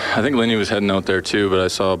 I think Linney was heading out there too, but I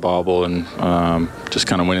saw a bobble and just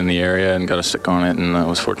kind of went in the area and got a stick on it, and I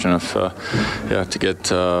was fortunate enough to get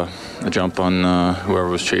a jump on whoever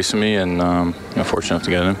was chasing me, and fortunate enough to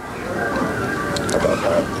get it in.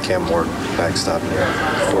 About Cam Ward backstop here,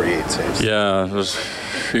 48 saves. Yeah, there's a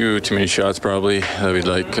few too many shots probably that we'd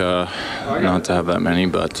like not to have that many,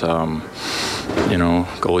 but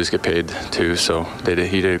goalies get paid too, so he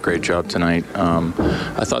did a great job tonight.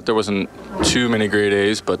 I thought there wasn't too many grade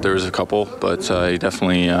A's, but there was a couple, but he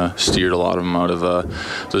definitely steered a lot of them out of the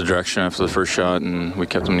direction after the first shot, and we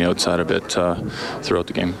kept him on the outside a bit throughout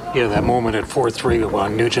the game. Yeah, that moment at 4-3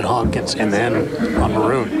 on Nugent Hopkins and then on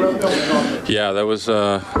Maroon. Yeah,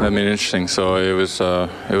 that made it interesting. So it was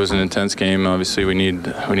an intense game. Obviously, we needed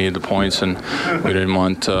the points, and we didn't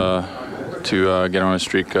want to get on a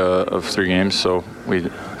streak of 3 games. So we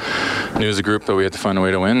knew as a group that we had to find a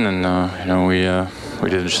way to win, and we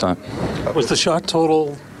did just that. Was the shot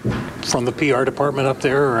total from the PR department up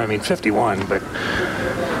there? 51, but...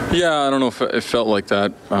 Yeah, I don't know if it felt like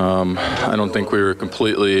that. I don't think we were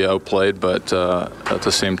completely outplayed, but at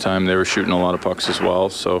the same time, they were shooting a lot of pucks as well.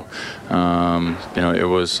 So, it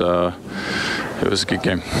was a good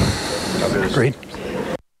game. Great.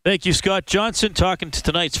 Thank you, Scott Johnson. Talking to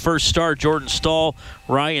tonight's first star, Jordan Staal.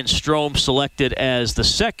 Ryan Strome selected as the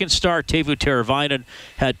second star. Teuvo Teravainen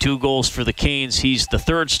had 2 goals for the Canes. He's the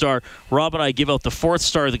third star. Rob and I give out the fourth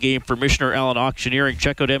star of the game for Missioner Allen Auctioneering.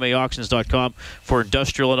 Check out MAauctions.com for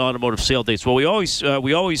industrial and automotive sale dates. Well, we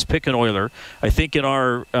always pick an Oiler. I think in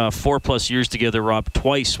our 4+ years together, Rob,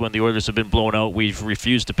 twice when the Oilers have been blown out, we've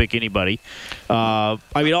refused to pick anybody. I'll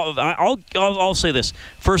say this.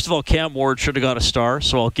 First of all, Cam Ward should have got a star,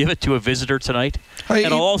 so I'll give it to a visitor tonight, and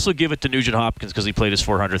I'll also give it to Nugent Hopkins because he played his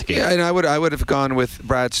 400th game. Yeah, and I would have gone with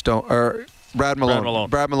Brad Malone.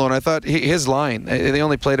 Brad Malone. I thought his line. They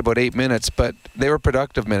only played about 8 minutes, but they were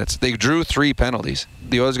productive minutes. They drew 3 penalties.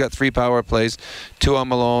 The Oilers got 3 power plays, 2 on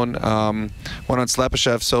Malone, 1 on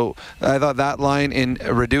Slepyshev. So I thought that line in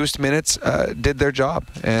reduced minutes did their job,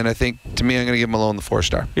 and I think to me I'm going to give Malone the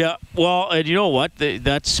 4-star. Yeah. Well, and you know what?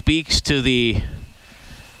 That speaks to the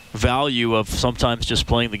value of sometimes just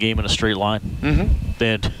playing the game in a straight line.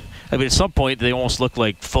 And I mean, at some point, they almost look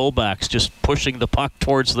like fullbacks just pushing the puck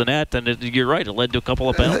towards the net, and you're right, it led to a couple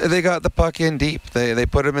of penalties. They got the puck in deep. They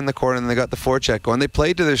put him in the corner, and they got the forecheck going. They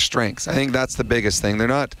played to their strengths. I think that's the biggest thing. They're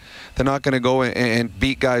not going to go and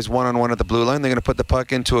beat guys one-on-one at the blue line. They're going to put the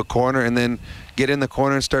puck into a corner and then get in the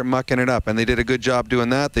corner and start mucking it up. And they did a good job doing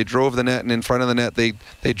that. They drove the net, and in front of the net, they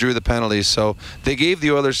drew the penalties. So they gave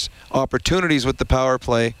the Oilers opportunities with the power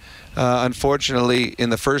play. Unfortunately, in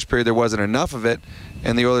the first period, there wasn't enough of it,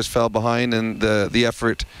 and the Oilers fell behind, and the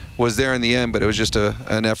effort was there in the end, but it was just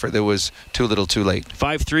an effort that was too little too late.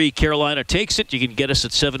 5-3, Carolina takes it. You can get us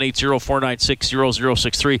at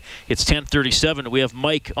 780-496-0063. It's 10:37. We have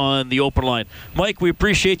Mike on the open line. Mike, we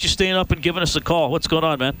appreciate you staying up and giving us a call. What's going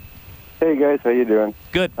on, man? Hey, guys. How you doing?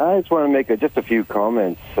 Good. I just want to make just a few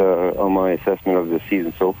comments on my assessment of the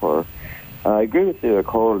season so far. I agree with the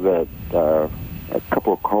caller that a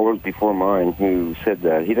couple of callers before mine who said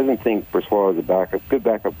that he doesn't think Brossoit is a good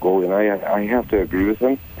backup goalie, and I have to agree with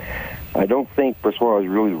him. I don't think Brossoit is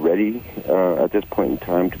really ready at this point in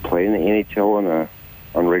time to play in the NHL on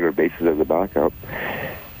a regular basis as a backup.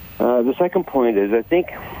 The second point is, I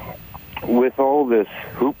think with all this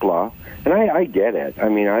hoopla, and I get it. I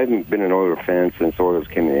mean, I haven't been an Oilers fan since Oilers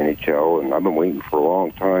came to the NHL, and I've been waiting for a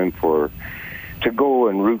long time to go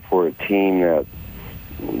and root for a team that,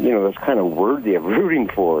 that's kind of worthy of rooting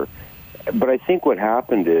for. But I think what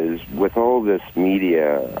happened is, with all this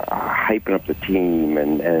media hyping up the team,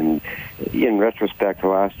 and in retrospect to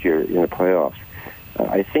last year in the playoffs,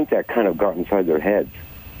 I think that kind of got inside their heads.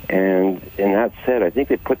 And in that said, I think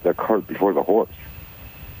they put the cart before the horse.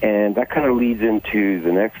 And that kind of leads into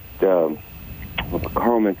the next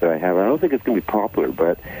comment that I have. I don't think it's going to be popular,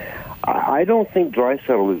 but I don't think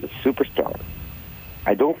Draisaitl is a superstar.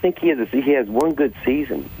 I don't think he has one good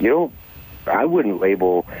season. I wouldn't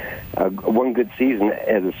label one good season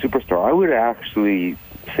as a superstar. I would actually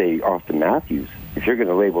say Austin Matthews. If you're going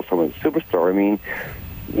to label someone a superstar, I mean,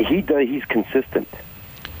 he's consistent.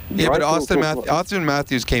 Yeah, but Austin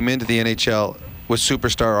Matthews came into the NHL with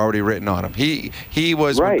superstar already written on him. He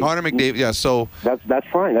was right. When Connor McDavid. Yeah, so that's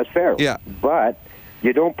fine. That's fair. Yeah, but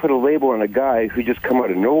you don't put a label on a guy who just come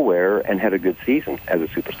out of nowhere and had a good season as a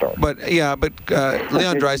superstar. But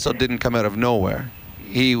Leon Draisaitl didn't come out of nowhere.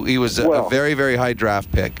 He was a very, very high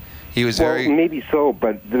draft pick. He was maybe so,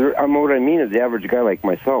 but what I mean is the average guy like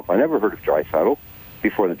myself, I never heard of Draisaitl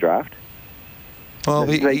before the draft. Well,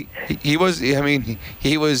 he was. I mean,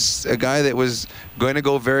 he was a guy that was going to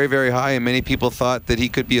go very, very high, and many people thought that he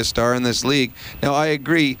could be a star in this league. Now, I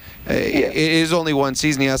agree. It is only one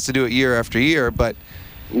season; he has to do it year after year. But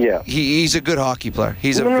he's a good hockey player.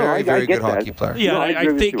 He's a very, very good hockey player. Yeah, I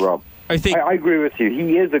agree with you, Rob. I agree with you.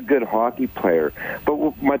 He is a good hockey player.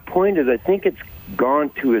 But my point is, I think it's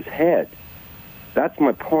gone to his head. That's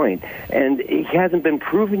my point, and he hasn't been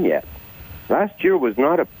proven yet. Last year was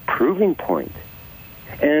not a proving point.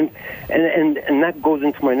 And that goes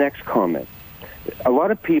into my next comment. A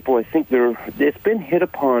lot of people, I think it's been hit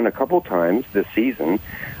upon a couple times this season.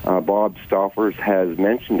 Bob Stoffers has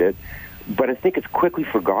mentioned it, but I think it's quickly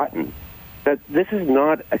forgotten that this is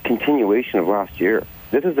not a continuation of last year.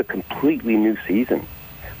 This is a completely new season.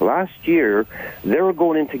 Last year, they were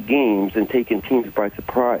going into games and taking teams by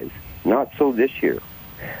surprise. Not so this year.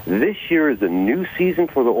 This year is a new season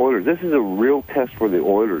for the Oilers. This is a real test for the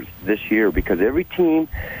Oilers this year because every team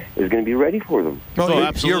is going to be ready for them. Oh,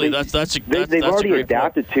 absolutely. They've already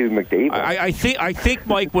adapted to McDavid. I think,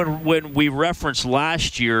 Mike, when we referenced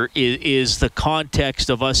last year is the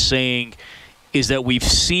context of us saying is that we've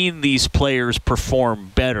seen these players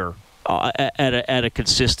perform better at a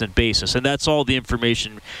consistent basis, and that's all the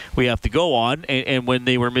information we have to go on. And when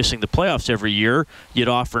they were missing the playoffs every year, you'd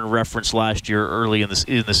often reference last year early in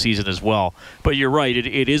the season as well. But you're right;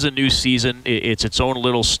 it is a new season. It's its own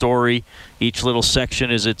little story. Each little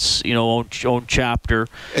section is its own chapter,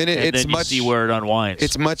 and then you see where it unwinds.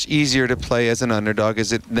 It's much easier to play as an underdog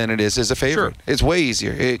than it is as a favorite. Sure. It's way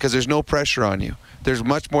easier because there's no pressure on you. There's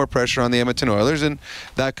much more pressure on the Edmonton Oilers, and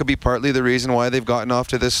that could be partly the reason why they've gotten off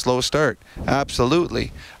to this slow start.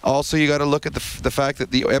 Absolutely. Also, you got to look at the fact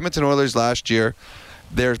that the Edmonton Oilers last year,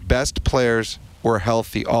 their best players were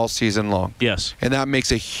healthy all season long. Yes. And that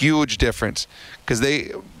makes a huge difference because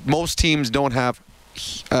most teams don't have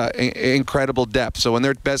incredible depth. So when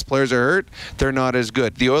their best players are hurt, they're not as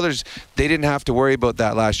good. The Oilers, they didn't have to worry about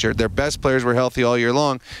that last year. Their best players were healthy all year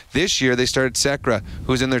long. This year, they started Sekera,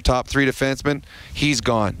 who's in their top 3 defensemen. He's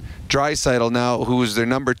gone. Draisaitl now, who's their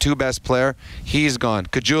number 2 best player, he's gone.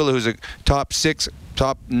 Caggiula, who's a top 6,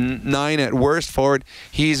 top 9 at worst forward,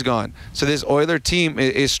 he's gone. So this Oiler team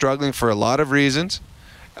is struggling for a lot of reasons.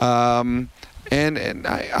 And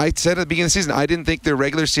I said at the beginning of the season, I didn't think their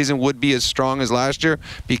regular season would be as strong as last year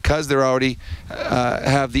because they're already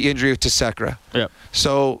have the injury to Sekera. Yeah.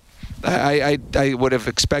 So I would have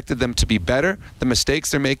expected them to be better. The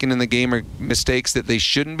mistakes they're making in the game are mistakes that they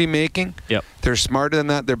shouldn't be making. Yep. They're smarter than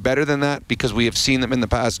that. They're better than that because we have seen them in the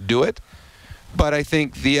past do it. But I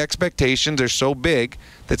think the expectations are so big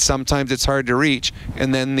that sometimes it's hard to reach,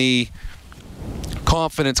 and then the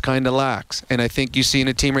confidence kind of lacks. And I think you see in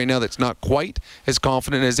a team right now that's not quite as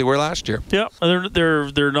confident as they were last year. Yeah,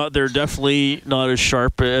 they're not not as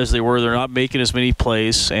sharp as they were. They're not making as many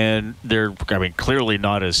plays, and they're clearly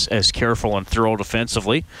not as careful and thorough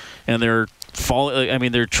defensively. And they're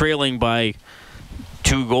they're trailing by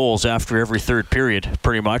 2 goals after every third period,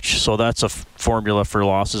 pretty much. So that's a formula for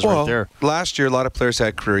losses right there. Last year, a lot of players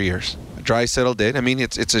had career years. Draisaitl did. I mean,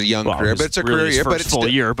 it's a young career, but it's a career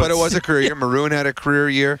year. But it was a career year. Maroon had a career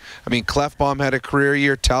year. I mean, Clefbaum had a career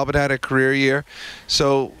year. Talbot had a career year.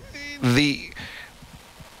 So the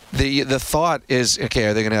thought is, okay,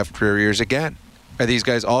 are they going to have career years again? Are these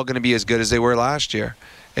guys all going to be as good as they were last year?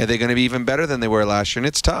 Are they going to be even better than they were last year? And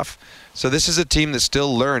it's tough. So this is a team that's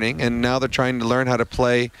still learning, and now they're trying to learn how to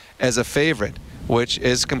play as a favorite, which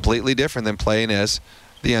is completely different than playing as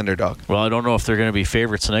the underdog. Well, I don't know if they're going to be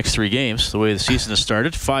favorites the next 3 games, the way the season has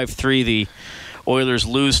started. 5-3, the Oilers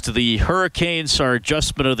lose to the Hurricanes. Our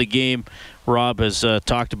adjustment of the game, Rob has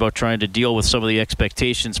talked about trying to deal with some of the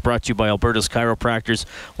expectations. Brought to you by Alberta's Chiropractors.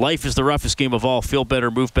 Life is the roughest game of all. Feel better,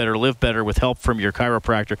 move better, live better with help from your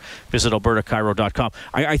chiropractor. Visit albertachiro.com.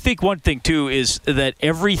 I think one thing, too, is that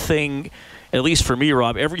everything, at least for me,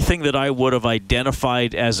 Rob, everything that I would have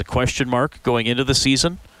identified as a question mark going into the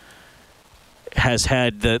season has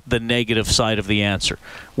had the negative side of the answer.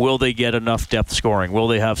 Will they get enough depth scoring? Will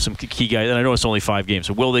they have some key guys? And I know it's only 5 games.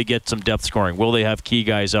 So will they get some depth scoring? Will they have key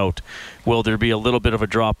guys out? Will there be a little bit of a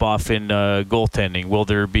drop-off in goaltending? Will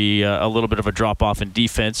there be a little bit of a drop-off in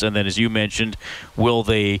defense? And then, as you mentioned, will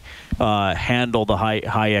they handle the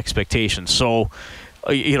high expectations? So,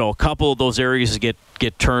 a couple of those areas get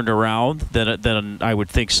turned around, then I would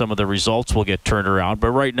think some of the results will get turned around.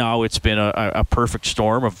 But right now, it's been a perfect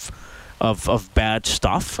storm of bad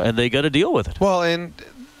stuff, and they got to deal with it. Well, and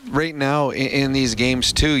right now in these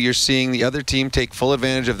games too, you're seeing the other team take full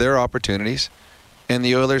advantage of their opportunities, and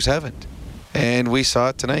the Oilers haven't. And we saw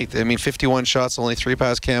it tonight. I mean, 51 shots, only 3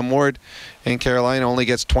 past Cam Ward, and Carolina only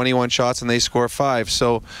gets 21 shots and they score 5.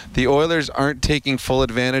 So the Oilers aren't taking full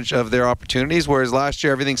advantage of their opportunities, whereas last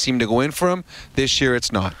year everything seemed to go in for them. This year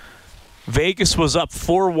it's not. Vegas was up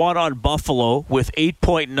 4-1 on Buffalo with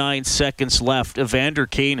 8.9 seconds left. Evander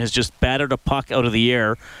Kane has just batted a puck out of the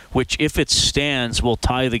air, which, if it stands, will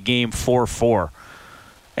tie the game 4-4.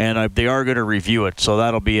 And they are going to review it, so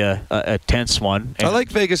that'll be a tense one. And I like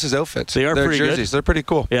Vegas's outfits. They are their pretty jerseys. good. They're pretty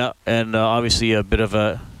cool. Yeah, and obviously a bit of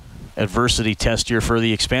a adversity test here for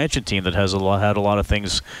the expansion team that has had a lot of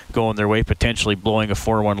things going their way, potentially blowing a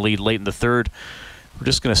 4-1 lead late in the third. We're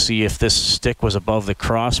just going to see if this stick was above the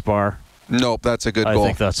crossbar. Nope, that's a good goal. I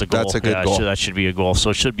think that's a goal. That's a good goal. That should be a goal.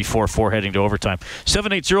 So it should be 4-4 heading to overtime.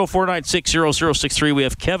 780-496-0063. We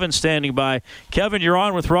have Kevin standing by. Kevin, you're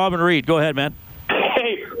on with Rob and Reed. Go ahead, man.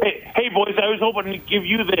 Hey, boys, I was hoping to give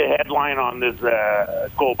you the headline on this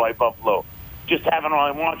goal by Buffalo. Just having while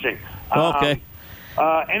I'm watching. Okay.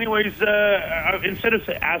 Anyways, instead of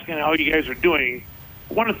asking how you guys are doing,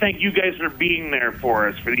 I want to thank you guys for being there for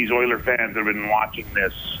us, for these Oiler fans that have been watching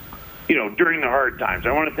this, during the hard times.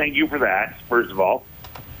 I want to thank you for that, first of all.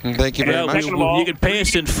 Thank you very much. You can pay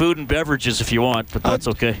us in food and beverages if you want, but that's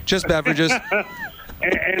okay. Just beverages.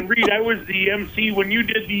 And Reed, I was the MC when you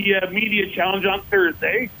did the media challenge on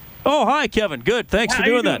Thursday. Oh, hi, Kevin. Good. Thanks for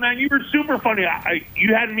doing that. Man, you were super funny.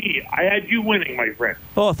 You had me. I had you winning, my friend.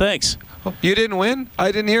 Oh, thanks. You didn't win?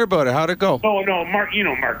 I didn't hear about it. How'd it go? Oh, no, Mark.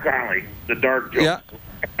 Mark Connolly, the dark joke.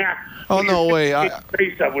 Yeah. Oh, no way.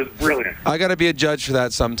 Face-up was brilliant. I got to be a judge for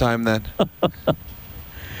that sometime then.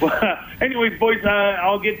 Well, anyways, boys,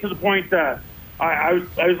 I'll get to the point. I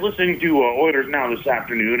was listening to Oilers Now this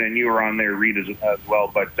afternoon, and you were on there, Reed, as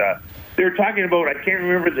well. But they were talking about, I can't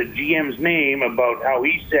remember the GM's name, about how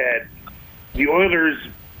he said the Oilers'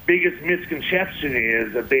 biggest misconception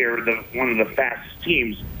is that they are one of the fastest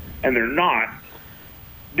teams, and they're not.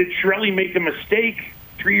 Did Chiarelli make a mistake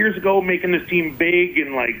 3 years ago, making this team big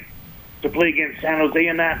and to play against San Jose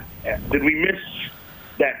and that? Did we miss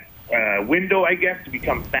that window, I guess, to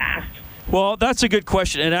become fast? Well, that's a good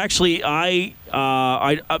question, and actually, other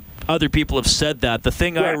people have said that. The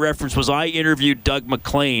thing I referenced was I interviewed Doug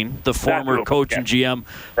McLean, the former coach and GM,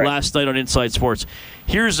 last night on Inside Sports.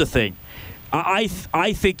 Here's the thing.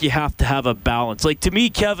 I think you have to have a balance. Like, to me,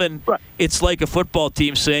 Kevin, it's like a football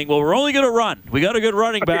team saying, well, we're only going to run. We got a good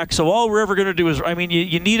running back, so all we're ever going to do is, I mean,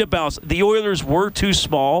 you need a balance. The Oilers were too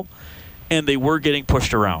small, and they were getting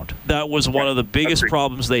pushed around. That was one of the biggest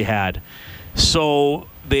problems they had. So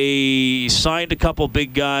they signed a couple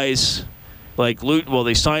big guys. They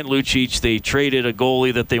signed Lucic. They traded a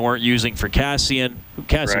goalie that they weren't using for Cassian.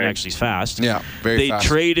 Cassian actually is fast. Yeah, very fast. They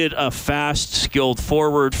traded a fast, skilled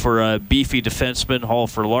forward for a beefy defenseman, Hall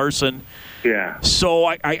for Larson. Yeah. So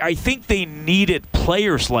I think they needed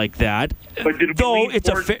players like that. But did Though it's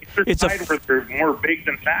they're more big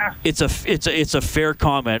than fast? It's a fair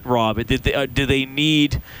comment, Rob. Do they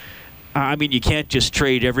need? I mean, you can't just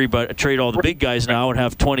trade all the big guys now and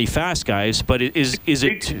have 20 fast guys. But is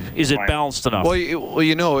it balanced enough?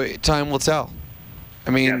 Well, time will tell. I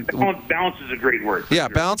mean, balance is a great word. Yeah,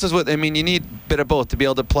 balance is what I mean. You need a bit of both to be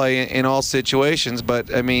able to play in all situations.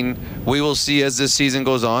 But I mean, we will see as this season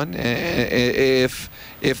goes on if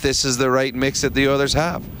this is the right mix that the Oilers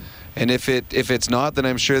have. And if it's not, then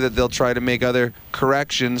I'm sure that they'll try to make other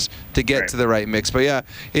corrections to get to the right mix. But yeah,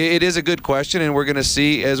 it is a good question, and we're going to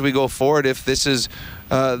see as we go forward if this is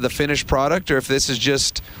the finished product or if this is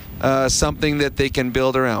just something that they can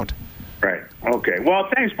build around. Right. Okay. Well,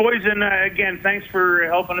 thanks, boys, and again, thanks for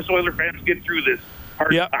helping us Oiler fans get through this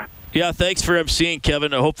hard time. Yeah, thanks for emceeing,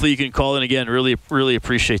 Kevin. Hopefully you can call in again. Really, really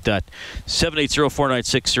appreciate that.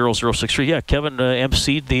 780-496-0063. Yeah, Kevin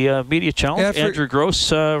emceed the media challenge. Yeah, Andrew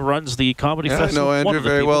Gross runs the comedy festival. I know Andrew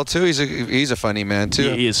very well too. He's a funny man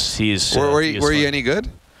too. He is. Were you any good?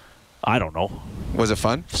 I don't know. Was it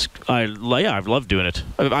fun? I've loved doing it.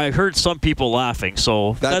 I heard some people laughing,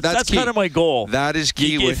 so that's kind of my goal. That is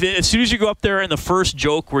key. As soon as you go up there in the first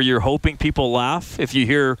joke where you're hoping people laugh, if you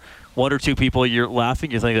hear one or two people you're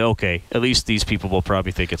laughing, you think, okay, at least these people will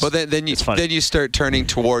probably think it's funny. Then you start turning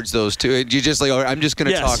towards those two. You just I'm just going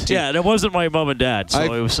to talk to you. Yeah, that wasn't my mom and dad.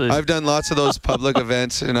 So I've done lots of those public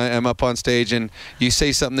events, and I'm up on stage, and you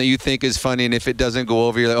say something that you think is funny, and if it doesn't go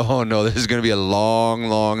over, you're like, oh no, this is going to be a long,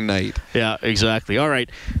 long night. Yeah, exactly. All right,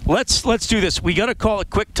 let's do this. We got to call a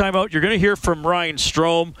quick timeout. You're going to hear from Ryan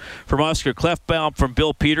Strome, from Oscar Klefbaum, from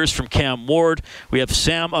Bill Peters, from Cam Ward. We have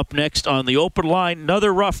Sam up next on the open line.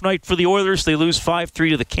 Another rough night for the Oilers. They lose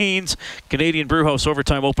 5-3 to the Canes. Canadian Brewhouse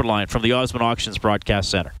Overtime Open Line from the Osmond Auctions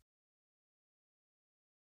Broadcast Center.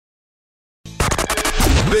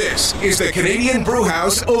 This is the Canadian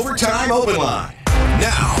Brewhouse Overtime Open Line.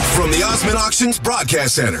 Now, from the Osmond Auctions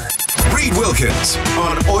Broadcast Center, Reed Wilkins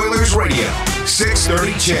on Oilers Radio,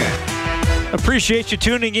 630 CHED. Appreciate you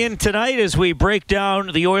tuning in tonight as we break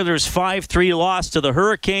down the Oilers' 5-3 loss to the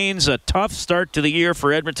Hurricanes. A tough start to the year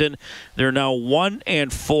for Edmonton. They're now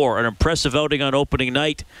 1-4. An impressive outing on opening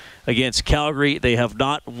night against Calgary. They have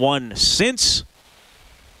not won since.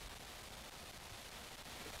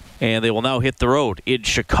 And they will now hit the road in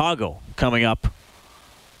Chicago coming up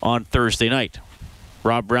on Thursday night.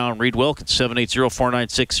 Rob Brown, Reed Wilkins,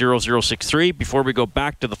 780-496-0063. Before we go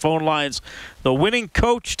back to the phone lines, the winning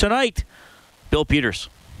coach tonight, Bill Peters.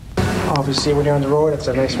 Obviously, when you're on the road, it's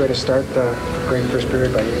a nice way to start the great first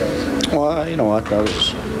period by you guys. Well, you know what,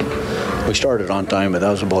 we started on time, but that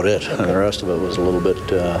was about it. And the rest of it was a little bit,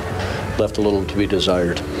 left a little to be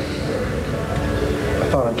desired. I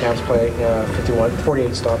thought on Cam's play,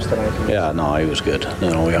 48 stops tonight. Yeah, no, he was good.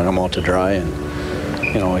 We hung him out to dry, and,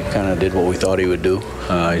 he kind of did what we thought he would do.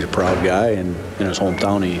 He's a proud guy, and in his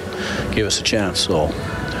hometown, he gave us a chance, so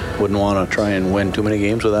wouldn't want to try and win too many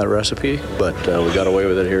games with that recipe, but we got away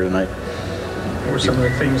with it here tonight. What were some of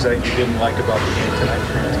the things that you didn't like about the game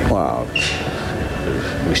tonight? Wow.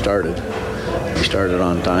 We started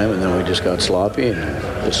on time, and then we just got sloppy and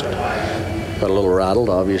just got a little rattled,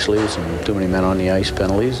 obviously. Some too many men on the ice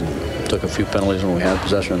penalties, and took a few penalties when we had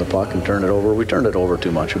possession of the puck and turned it over. We turned it over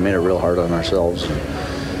too much. We made it real hard on ourselves,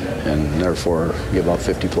 and therefore give up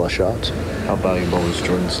 50-plus shots. How valuable was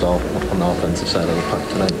Jordan Staal on the offensive side of the puck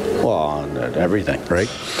tonight? Well, everything, right?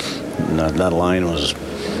 That line was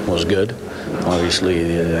good. Obviously,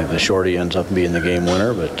 the shorty ends up being the game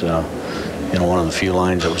winner, but one of the few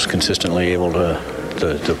lines that was consistently able to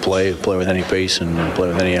play with any pace and play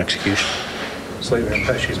with any execution. Slater and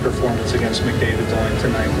Pesce's performance against McDavid's line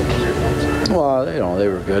tonight, what was your thoughts? Well, they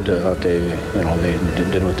were good. I thought they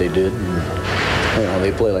did what they did. And,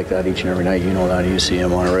 they play like that each and every night. You know that. You see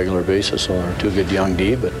them on a regular basis. So they're too good young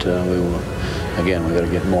D, but we got to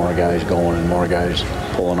get more guys going and more guys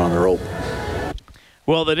pulling on the rope.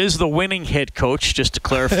 Well, that is the winning head coach, just to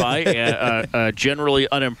clarify. Generally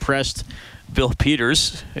unimpressed Bill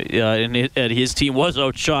Peters, and his team was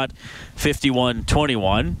outshot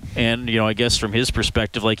 51-21. And, I guess from his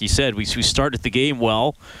perspective, like he said, we started the game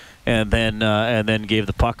well, and then gave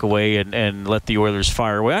the puck away and let the Oilers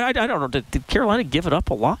fire away. I don't know. Did Carolina give it up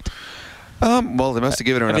a lot? Well, they must have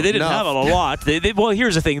given it enough. I mean, they didn't have it a lot. Well,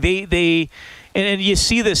 here's the thing. And you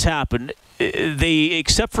see this happen. They,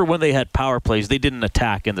 except for when they had power plays, they didn't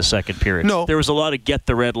attack in the second period. No. There was a lot of get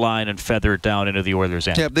the red line and feather it down into the Oilers'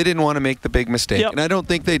 end. Yeah, they didn't want to make the big mistake. Yep. And I don't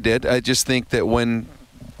think they did. I just think that when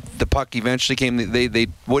the puck eventually came, they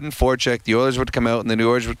wouldn't forecheck. The Oilers would come out, and the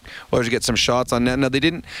Oilers would get some shots on net. No, they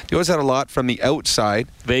didn't. The Oilers had a lot from the outside.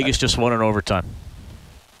 Vegas just won in overtime.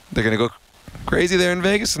 They're going to go crazy there in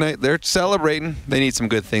Vegas tonight. They're celebrating. They need some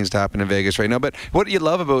good things to happen in Vegas right now. But what you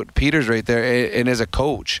love about Peters right there, and as a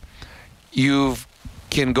coach, you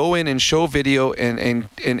can go in and show video and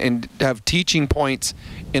have teaching points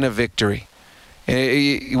in a victory.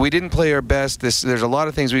 We didn't play our best. There's a lot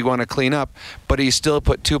of things we want to clean up, but he still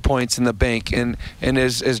put 2 points in the bank. And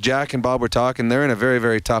as Jack and Bob were talking, they're in a very,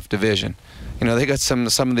 very tough division. You know, they got some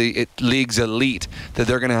of the league's elite that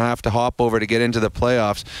they're going to have to hop over to get into the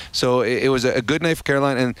playoffs. So it was a good night for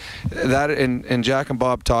Carolina, and Jack and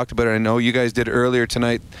Bob talked about it. I know you guys did earlier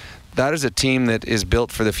tonight. That is a team that is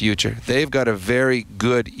built for the future. They've got a very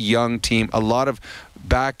good young team. A lot of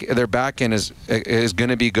their back end is going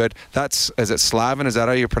to be good. Is it Slavin? Is that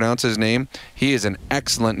how you pronounce his name? He is an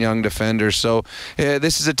excellent young defender. So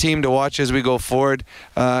this is a team to watch as we go forward.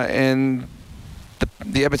 And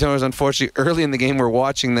the Edmontoners, unfortunately, early in the game, were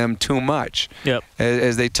watching them too much. Yep.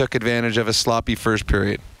 As they took advantage of a sloppy first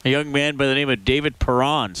period. A young man by the name of David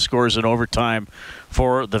Perron scores in overtime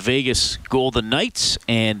for the Vegas Golden Knights,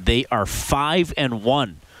 and they are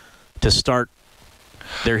 5-1 to start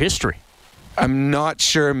their history. I'm not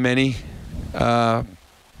sure many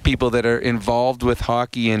people that are involved with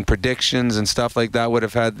hockey and predictions and stuff like that would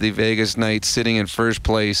have had the Vegas Knights sitting in first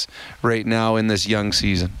place right now in this young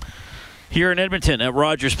season. Here in Edmonton at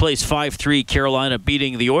Rogers Place, 5-3, Carolina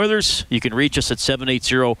beating the Oilers. You can reach us at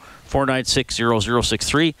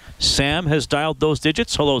 780-496-0063. Sam has dialed those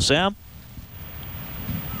digits. Hello, Sam.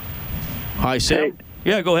 Hi, Sam. Hey.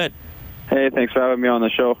 Yeah, go ahead. Hey, thanks for having me on the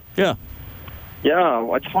show. Yeah. Yeah,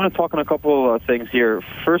 I just want to talk on a couple of things here.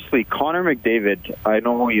 Firstly, Connor McDavid. I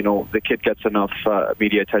know, the kid gets enough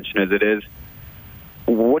media attention as it is.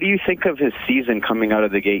 What do you think of his season coming out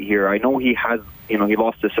of the gate here? I know he has, he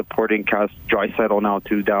lost his supporting cast, Draisaitl now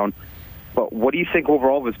 2 down. But what do you think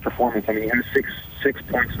overall of his performance? I mean, he has six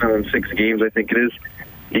points now in 6 games, I think it is.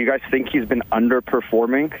 Do you guys think he's been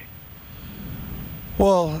underperforming?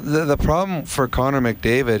 Well, the problem for Connor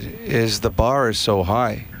McDavid is the bar is so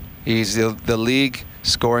high. He's the league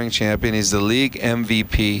scoring champion. He's the league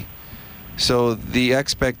MVP. So the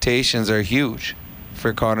expectations are huge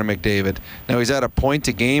for Connor McDavid. Now, he's at a point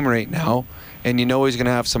a game right now, and he's going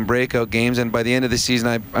to have some breakout games, and by the end of the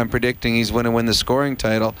season, I'm predicting he's going to win the scoring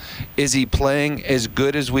title. Is he playing as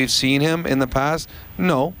good as we've seen him in the past?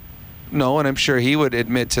 No, and I'm sure he would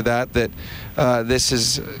admit to that this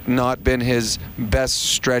has not been his best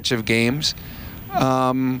stretch of games.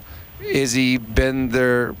 Has he been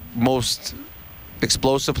their most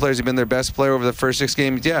explosive player? Has he been their best player over the first 6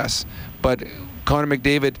 games? Yes. But Connor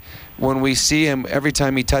McDavid, when we see him, every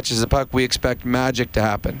time he touches the puck, we expect magic to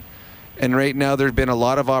happen. And right now, there's been a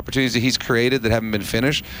lot of opportunities that he's created that haven't been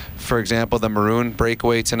finished. For example, the Maroon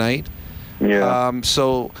breakaway tonight. Yeah. I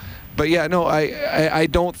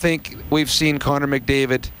don't think we've seen Connor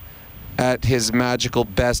McDavid at his magical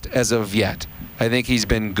best as of yet. I think he's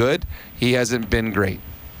been good. He hasn't been great.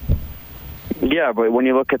 Yeah, but when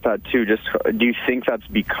you look at that too, just do you think that's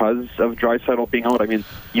because of Draisaitl being out? I mean,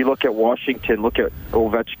 you look at Washington, look at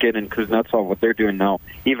Ovechkin and Kuznetsov, what they're doing now.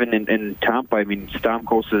 Even in Tampa, I mean,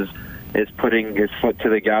 Stamkos is putting his foot to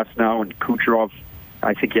the gas now, and Kucherov,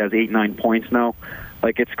 I think he has 8-9 points now.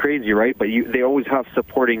 Like, it's crazy, right? But they always have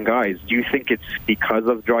supporting guys. Do you think it's because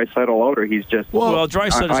of Draisaitl out, or he's just... Well,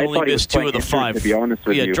 Draisaitl's only missed 2 of the 5. To be honest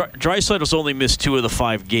with you. Draisaitl's only missed 2 of the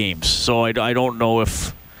 5 games, so I don't know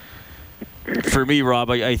if... For me, Rob,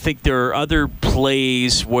 I think there are other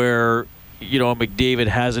plays where, McDavid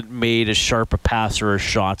hasn't made as sharp a pass or a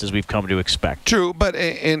shot as we've come to expect. True, but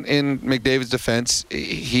in McDavid's defense,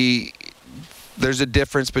 there's a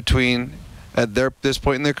difference between... At this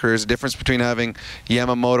point in their careers, a difference between having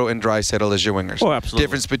Yamamoto and Draisaitl as your wingers. Oh, absolutely.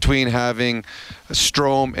 Difference between having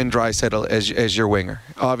Strome and Draisaitl as your winger.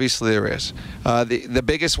 Obviously, there is. The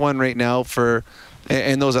biggest one right now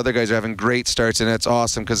and those other guys are having great starts, and that's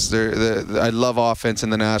awesome because I love offense in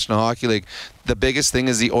the National Hockey League. The biggest thing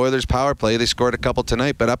is the Oilers' power play. They scored a couple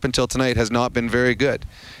tonight, but up until tonight has not been very good.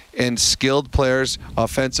 and skilled players,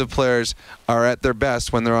 offensive players, are at their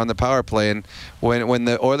best when they're on the power play. And when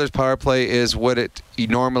the Oilers power play is what it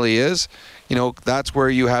normally is, that's where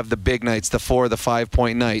you have the big nights, the 4, the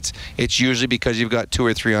 5-point nights. It's usually because you've got 2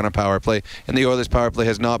 or 3 on a power play, and the Oilers power play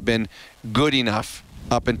has not been good enough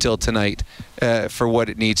up until tonight for what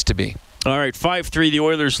it needs to be. All right, 5-3, the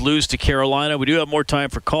Oilers lose to Carolina. We do have more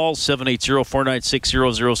time for calls,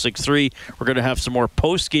 780-496-0063. We're going to have some more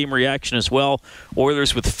post-game reaction as well.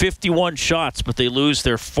 Oilers with 51 shots, but they lose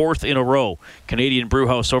their 4th in a row. Canadian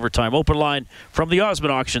Brewhouse Overtime Open Line from the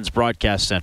Osmond Auctions Broadcast Center.